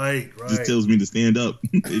 Right, right, Just right. tells me to stand up.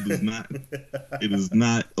 It does not. It does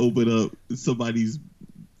not open up somebody's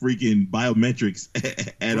freaking biometrics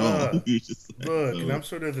at all. Bruh, You're just like, look, and oh, I'm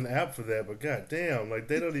sure there's an app for that, but goddamn, like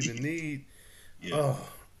they don't even need. yeah.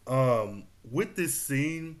 Oh, with this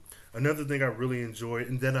scene, another thing I really enjoy,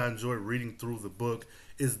 and that I enjoy reading through the book,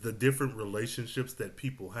 is the different relationships that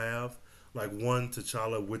people have. Like one,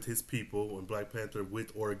 T'Challa with his people, and Black Panther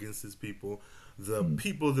with or against his people. The Mm,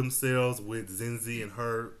 people themselves with Zenzi and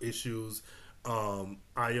her issues,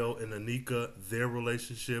 Io and Anika, their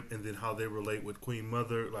relationship, and then how they relate with Queen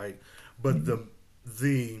Mother. Like, but mm,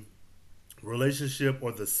 the relationship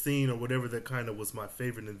or the scene or whatever that kind of was my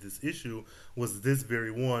favorite in this issue was this very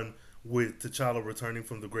one with T'Challa returning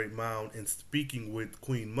from the Great Mound and speaking with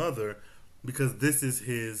Queen Mother because this is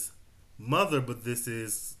his mother, but this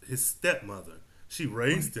is his stepmother. She right.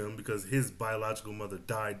 raised him because his biological mother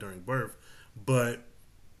died during birth, but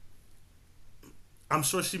I'm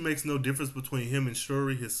sure she makes no difference between him and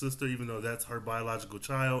Shuri, his sister, even though that's her biological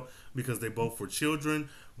child because they both were children.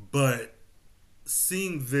 But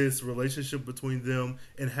seeing this relationship between them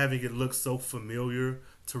and having it look so familiar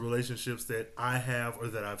to relationships that I have or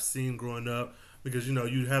that I've seen growing up, because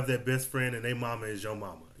you have that best friend and their mama is your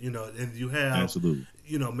mama, and you have Absolutely.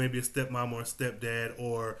 maybe a stepmom or a stepdad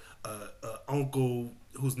or a uncle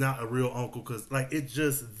who's not a real uncle, because like it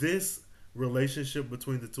just this relationship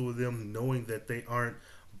between the two of them, knowing that they aren't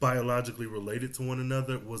biologically related to one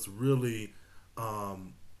another, was really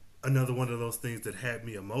um, another one of those things that had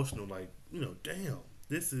me emotional. Like, damn,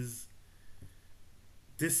 this is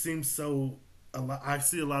this seems so. A lot, I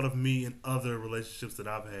see a lot of me in other relationships that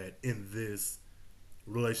I've had in this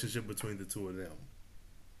relationship between the two of them.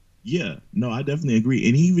 Yeah, no, I definitely agree.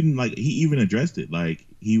 And he even addressed it. Like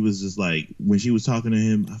he was just like when she was talking to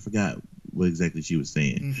him, I forgot what exactly she was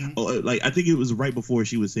saying. Mm-hmm. Oh, like I think it was right before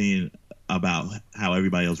she was saying about how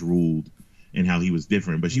everybody else ruled and how he was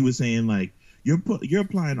different. But she was saying like you're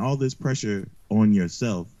applying all this pressure on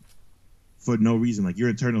yourself for no reason. Like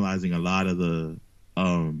you're internalizing a lot of the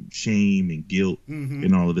shame and guilt Mm-hmm.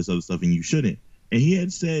 and all of this other stuff, and you shouldn't. And he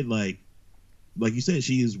had said like you said,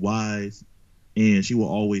 she is wise. and she will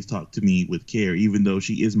always talk to me with care, even though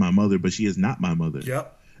she is my mother, but she is not my mother.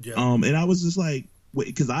 Yep. Yep. And I was just like, wait,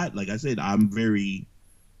 because like I said, I'm very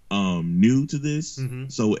new to this, Mm-hmm.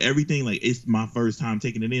 so everything, like, it's my first time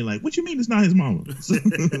taking it in. Like, what you mean it's not his mama? So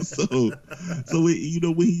when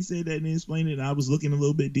he said that and explained it, I was looking a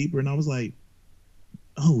little bit deeper, and I was like,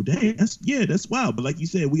 oh dang, that's wild. But like you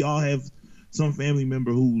said, we all have some family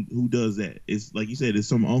member who does that. It's like you said, it's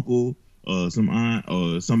some uncle, some aunt,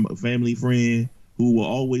 or some family friend who will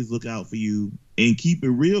always look out for you and keep it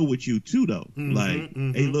real with you too, though. Mm-hmm, Like,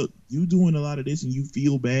 mm-hmm. hey, look, you doing a lot of this and you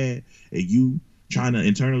feel bad, and you trying to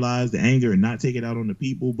internalize the anger and not take it out on the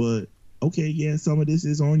people, but okay, yeah, some of this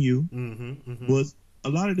is on you, Mm-hmm, mm-hmm. but a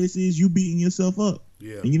lot of this is you beating yourself up,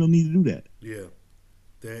 Yeah. and you don't need to do that. Yeah.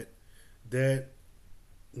 That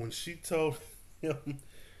when she told him,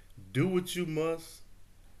 do what you must,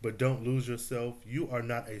 but don't lose yourself. You are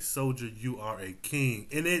not a soldier, you are a king.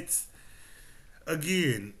 And it's,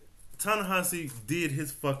 again, Ta-Nehisi did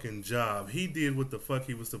his fucking job. He did what the fuck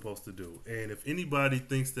he was supposed to do. And if anybody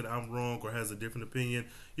thinks that I'm wrong or has a different opinion,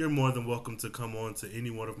 you're more than welcome to come on to any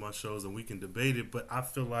one of my shows and we can debate it. But I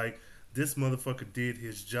feel like this motherfucker did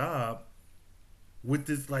his job with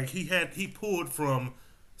this. Like, he pulled from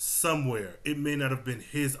somewhere. It may not have been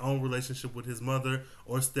his own relationship with his mother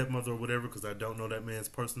or stepmother or whatever, because I don't know that man's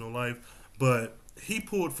personal life. But he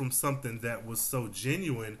pulled from something that was so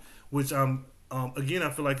genuine, which again, I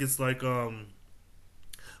feel like it's like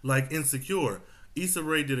Insecure. Issa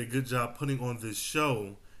Rae did a good job putting on this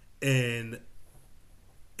show, and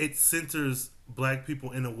it centers black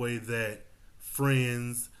people in a way that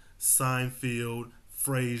Friends, Seinfeld,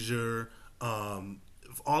 Frasier,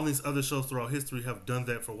 all these other shows throughout history have done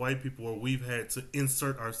that for white people, where we've had to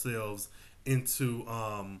insert ourselves into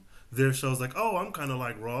their shows. Like, oh, I'm kind of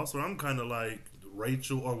like Ross, or I'm kind of like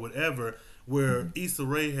Rachel, or whatever. Where Issa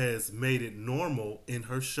Rae has made it normal in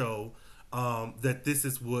her show that this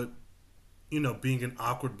is what, being an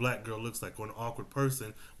awkward black girl looks like, or an awkward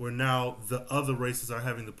person, where now the other races are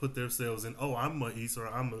having to put themselves in, oh, I'm a Issa, or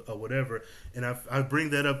I'm a whatever. And I bring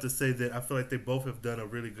that up to say that I feel like they both have done a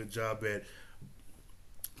really good job at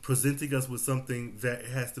presenting us with something that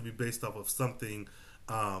has to be based off of something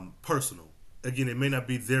personal. Again, it may not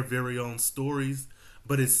be their very own stories,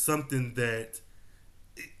 but it's something that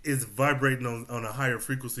is vibrating on a higher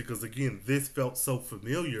frequency. Because again, this felt so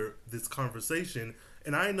familiar, this conversation,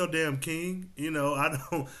 and I ain't no damn king. I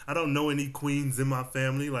don't know any queens in my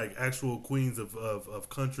family, like actual queens of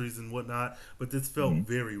countries and whatnot. But this felt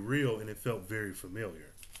very real, and it felt very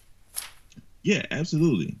familiar. Yeah,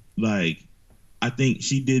 absolutely. Like, I think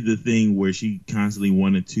she did the thing where she constantly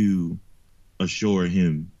wanted to assure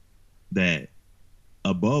him that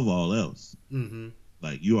above all else,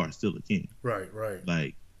 like, you are still a king. Right.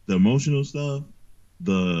 Like, the emotional stuff,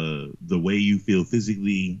 the way you feel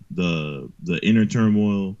physically, the inner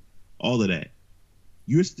turmoil, all of that,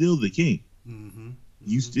 you're still the king.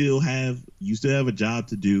 You still have a job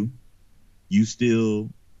to do. You still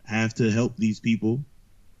have to help these people,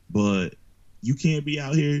 but you can't be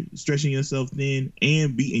out here stretching yourself thin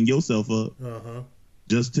and beating yourself up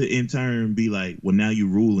just to in turn be like, well, now you're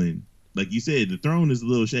ruling. Like you said, the throne is a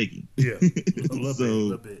little shaky. Yeah, a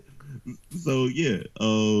little bit. So yeah,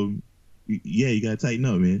 you gotta tighten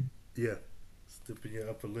up, man. Yeah, stiffen your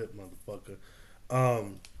upper lip, motherfucker.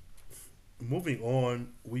 Moving on,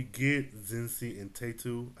 we get Zenzi and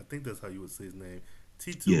Tatu. I think that's how you would say his name,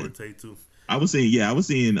 T2 or Tatu. I was saying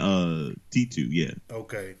T2. Yeah.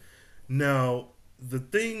 Okay. Now, the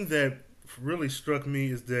thing that really struck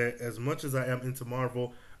me is that as much as I am into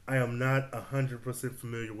Marvel, I am not 100%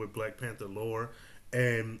 familiar with Black Panther lore.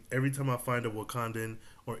 And every time I find a Wakandan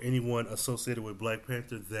or anyone associated with Black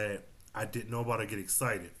Panther that I didn't know about, I get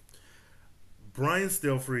excited. Brian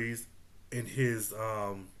Stelfreeze, in his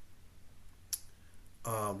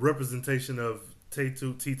representation of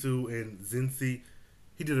T2 and Zenzi,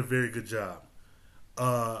 he did a very good job.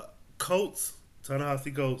 Coates,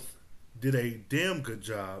 Ta-Nehisi Coates, did a damn good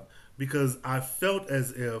job, because I felt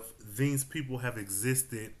as if these people have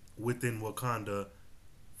existed within Wakanda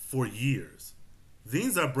for years.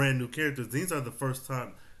 These are brand new characters. These are the first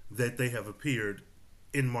time that they have appeared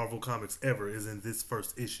in Marvel Comics ever, is in this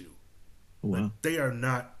first issue. Oh, wow. Like, they are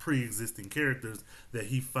not pre-existing characters that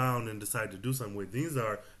he found and decided to do something with. These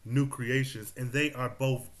are new creations, and they are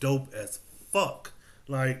both dope as fuck.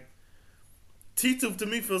 Like, T2 to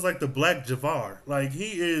me feels like the Black Javar. Like,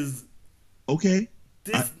 he is... Okay.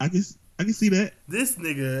 I can see that. This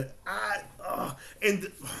nigga,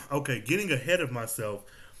 getting ahead of myself.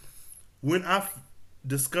 When I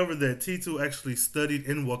discovered that T2 actually studied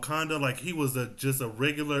in Wakanda, like he was just a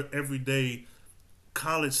regular, everyday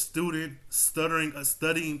college student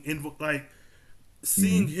studying in like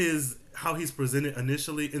seeing his how he's presented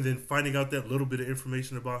initially and then finding out that little bit of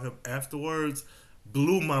information about him afterwards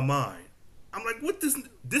blew my mind. I'm like, what this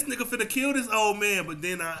nigga finna kill this old man? But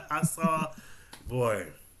then I saw, boy,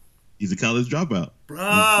 he's a college dropout.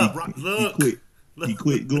 Bruh, look. He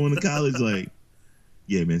quit going to college. Like,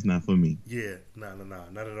 yeah, man, it's not for me. Yeah, nah,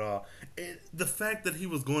 not at all. And the fact that he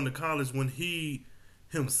was going to college when he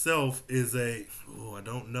himself is I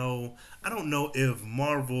don't know if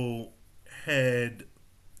Marvel had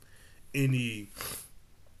any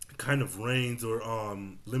kind of reins or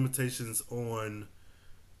limitations on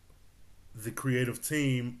the creative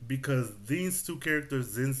team, because these two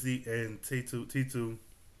characters, Zenzi and Titu,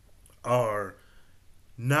 are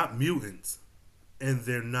not mutants and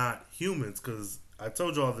they're not humans, because I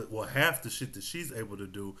told y'all that, well, half the shit that she's able to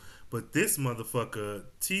do, but this motherfucker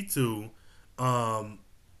Titu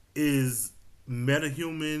is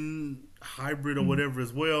metahuman hybrid or whatever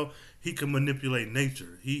as well. He can manipulate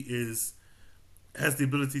nature. He has the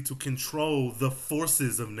ability to control the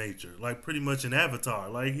forces of nature, like pretty much an Avatar.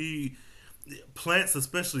 Like he plants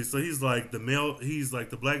especially, so he's like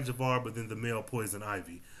the Black Jafar, but then the male Poison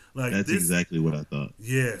Ivy. Like that's exactly what I thought.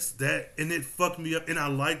 Yes, that, and it fucked me up, and I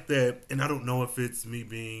like that. And I don't know if it's me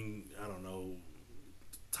being, I don't know,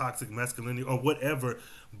 toxic masculinity or whatever,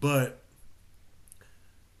 but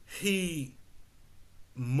he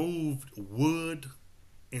moved wood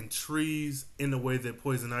and trees in the way that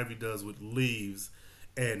Poison Ivy does with leaves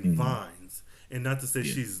and vines. And not to say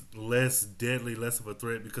she's less deadly, less of a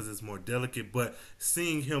threat because it's more delicate, but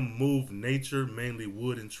seeing him move nature, mainly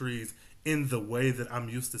wood and trees, in the way that I'm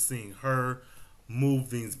used to seeing her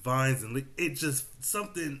move these vines and it just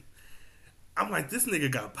something. I'm like, this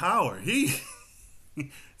nigga got power.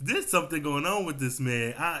 There's something going on with this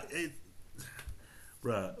man.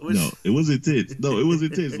 No, it was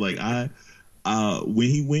intense. Like when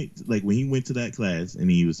he went to that class and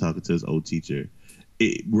he was talking to his old teacher,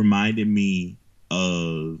 it reminded me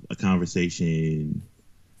of a conversation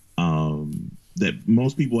that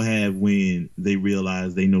most people have when they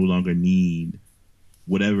realize they no longer need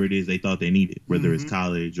whatever it is they thought they needed, whether it's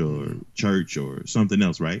college or church or something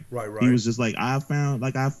else, right? Right. He was just like, I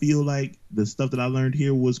feel like the stuff that I learned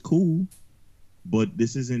here was cool, but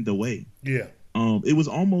this isn't the way. Yeah. It was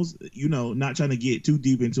almost, not trying to get too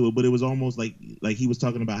deep into it, but it was almost like he was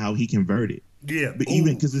talking about how he converted. Yeah. But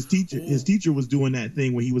even because his teacher was doing that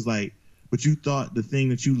thing where he was like, but you thought the thing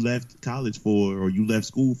that you left college for or you left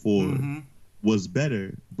school for was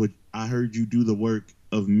better, but I heard you do the work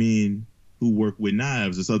of men who work with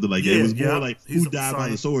knives or something like that. It was more like who died by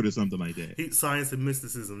the sword or something like that. Science and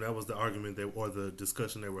mysticism, that was the argument or the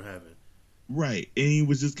discussion they were having. Right. And he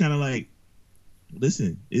was just kind of like,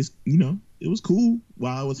 listen, it's, it was cool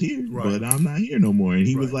while I was here, but I'm not here no more. And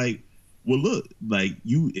he was like, well, look, like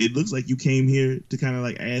it looks like you came here to kind of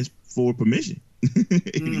like ask for permission.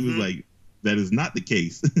 And he was like, that is not the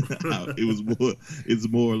case. It's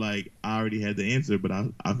more like I already had the answer, but I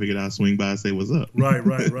figured I'd swing by and say what's up. Right.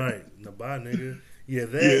 Now, bye, nigga. Yeah,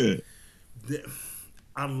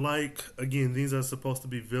 I like, again, these are supposed to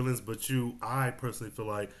be villains, but I personally feel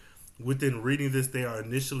like within reading this, they are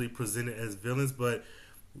initially presented as villains, but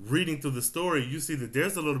reading through the story, you see that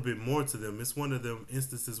there's a little bit more to them. It's one of them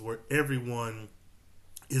instances where everyone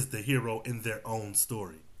is the hero in their own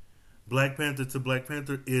story. Black Panther to Black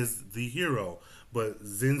Panther is the hero, but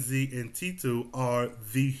Zenzi and Titu are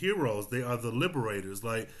the heroes. They are the liberators.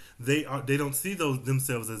 Like they don't see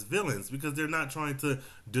themselves as villains because they're not trying to.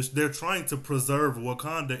 They're trying to preserve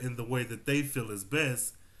Wakanda in the way that they feel is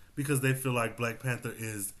best because they feel like Black Panther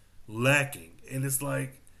is lacking, and it's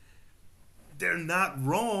like they're not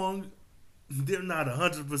wrong. They're not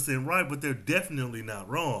 100% right, but they're definitely not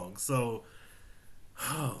wrong. So,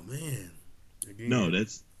 oh man, again. No,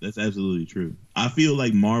 that's absolutely true. I feel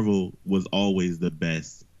like Marvel was always the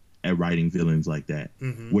best at writing villains like that,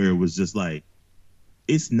 where it was just like,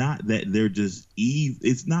 it's not that they're just evil.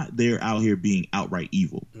 It's not they're out here being outright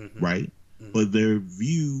evil, right? But their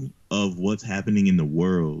view of what's happening in the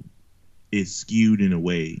world is skewed in a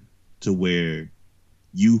way to where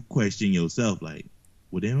you question yourself, like,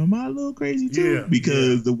 well, damn, am I a little crazy too? Yeah,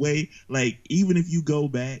 because the way, like, even if you go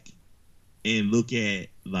back and look at,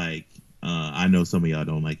 like, I know some of y'all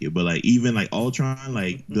don't like it, but like even like Ultron,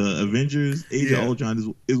 like the Avengers, Age of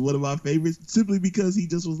Ultron is one of my favorites simply because he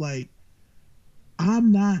just was like, I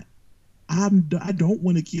don't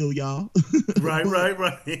want to kill y'all. Right.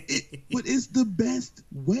 But it's the best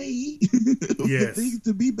way for things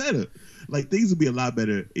to be better. Like things would be a lot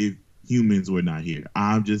better if humans were not here.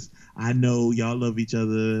 I know y'all love each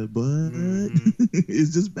other, but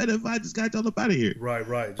it's just better if I just got y'all up out of here. Right.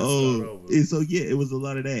 Just start over. And so yeah, it was a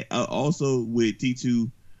lot of that. Also with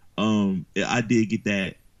T2, I did get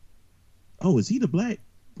that. Oh, is he the black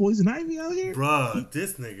Poison Ivy out here? Bruh,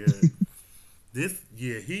 this nigga.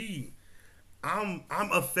 I'm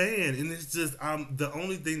a fan, and it's just the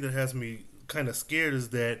only thing that has me kind of scared is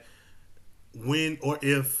that when or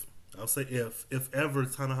if I'll say if ever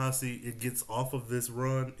Tanahashi it gets off of this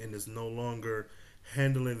run and is no longer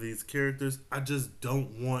handling these characters, I just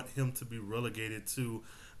don't want him to be relegated to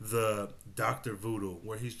the Dr. Voodoo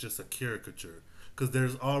where he's just a caricature, because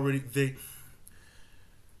there's already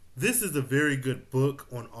this is a very good book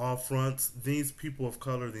on all fronts. These people of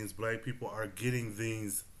color, these black people, are getting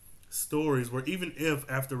these stories where even if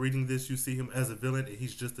after reading this you see him as a villain and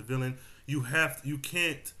he's just a villain, you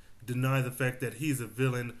can't deny the fact that he's a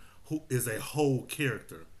villain who is a whole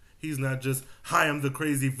character. He's not just, hi, I'm the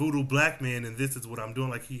crazy voodoo black man and this is what I'm doing.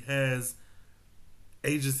 Like, he has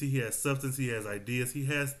agency, he has substance, he has ideas, he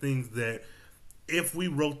has things that if we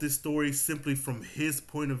wrote this story simply from his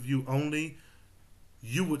point of view only,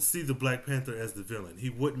 you would see the Black Panther as the villain. He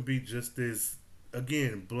wouldn't be just this,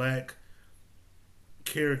 again, black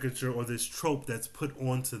caricature or this trope that's put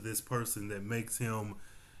onto this person that makes him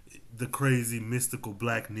the crazy mystical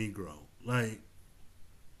black Negro. Like,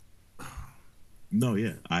 no,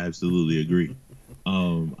 yeah, I absolutely agree.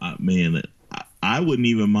 I wouldn't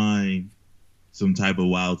even mind some type of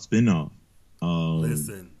wild spinoff.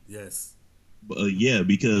 Listen, yes, yeah,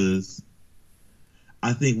 because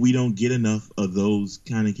I think we don't get enough of those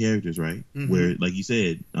kind of characters, right? Where, like you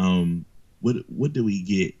said, what do we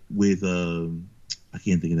get with I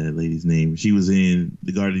can't think of that lady's name. She was in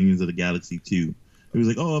the Guardians of the Galaxy 2. It was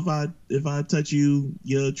like, oh, if I touch you,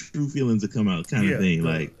 your true feelings will come out, kind of thing.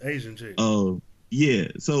 Like Asian chick. Oh, yeah.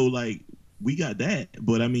 So like we got that,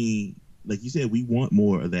 but I mean, like you said, we want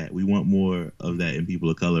more of that. We want more of that in people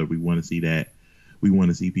of color. We want to see that. We want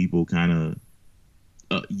to see people kind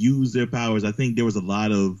of use their powers. I think there was a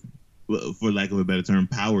lot of, for lack of a better term,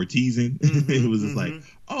 power teasing. It was just like,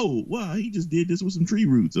 oh, wow, he just did this with some tree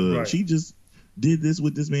roots. Right. She just did this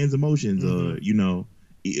with this man's emotions.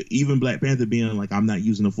 Even Black Panther being like, I'm not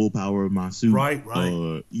using the full power of my suit. Right.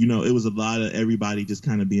 It was a lot of everybody just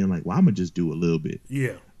kind of being like, well, I'm going to just do a little bit.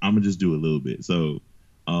 Yeah. I'm going to just do a little bit. So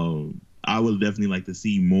I would definitely like to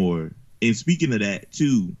see more. And speaking of that,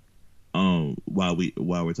 too, while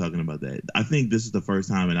we're talking about that, I think this is the first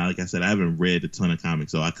time, and like I said, I haven't read a ton of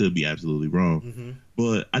comics, so I could be absolutely wrong.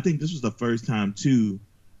 But I think this was the first time, too,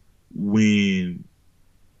 when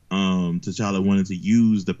T'Challa wanted to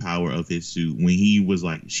use the power of his suit, when he was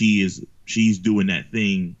like, she's doing that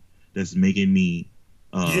thing that's making me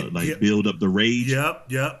build up the rage.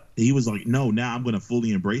 Yep. He was like, no, now I'm gonna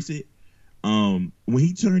fully embrace it. When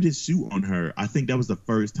he turned his suit on her, I think that was the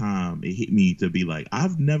first time it hit me to be like,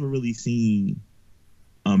 I've never really seen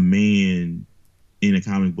a man in a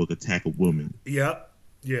comic book attack a woman. Yep.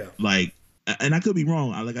 Yeah. Like, and I could be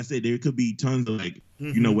wrong. Like I said, there could be tons of like,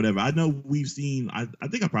 whatever. I know we've seen. I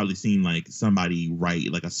think I've probably seen like somebody write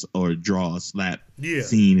like or draw a slap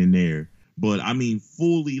scene in there. But I mean,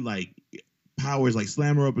 fully like powers like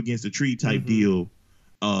slam her up against a tree type deal.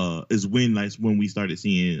 Is when we started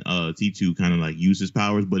seeing T2 kind of like use his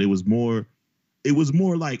powers, but it was more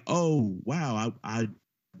like, oh wow, I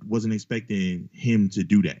wasn't expecting him to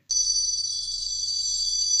do that.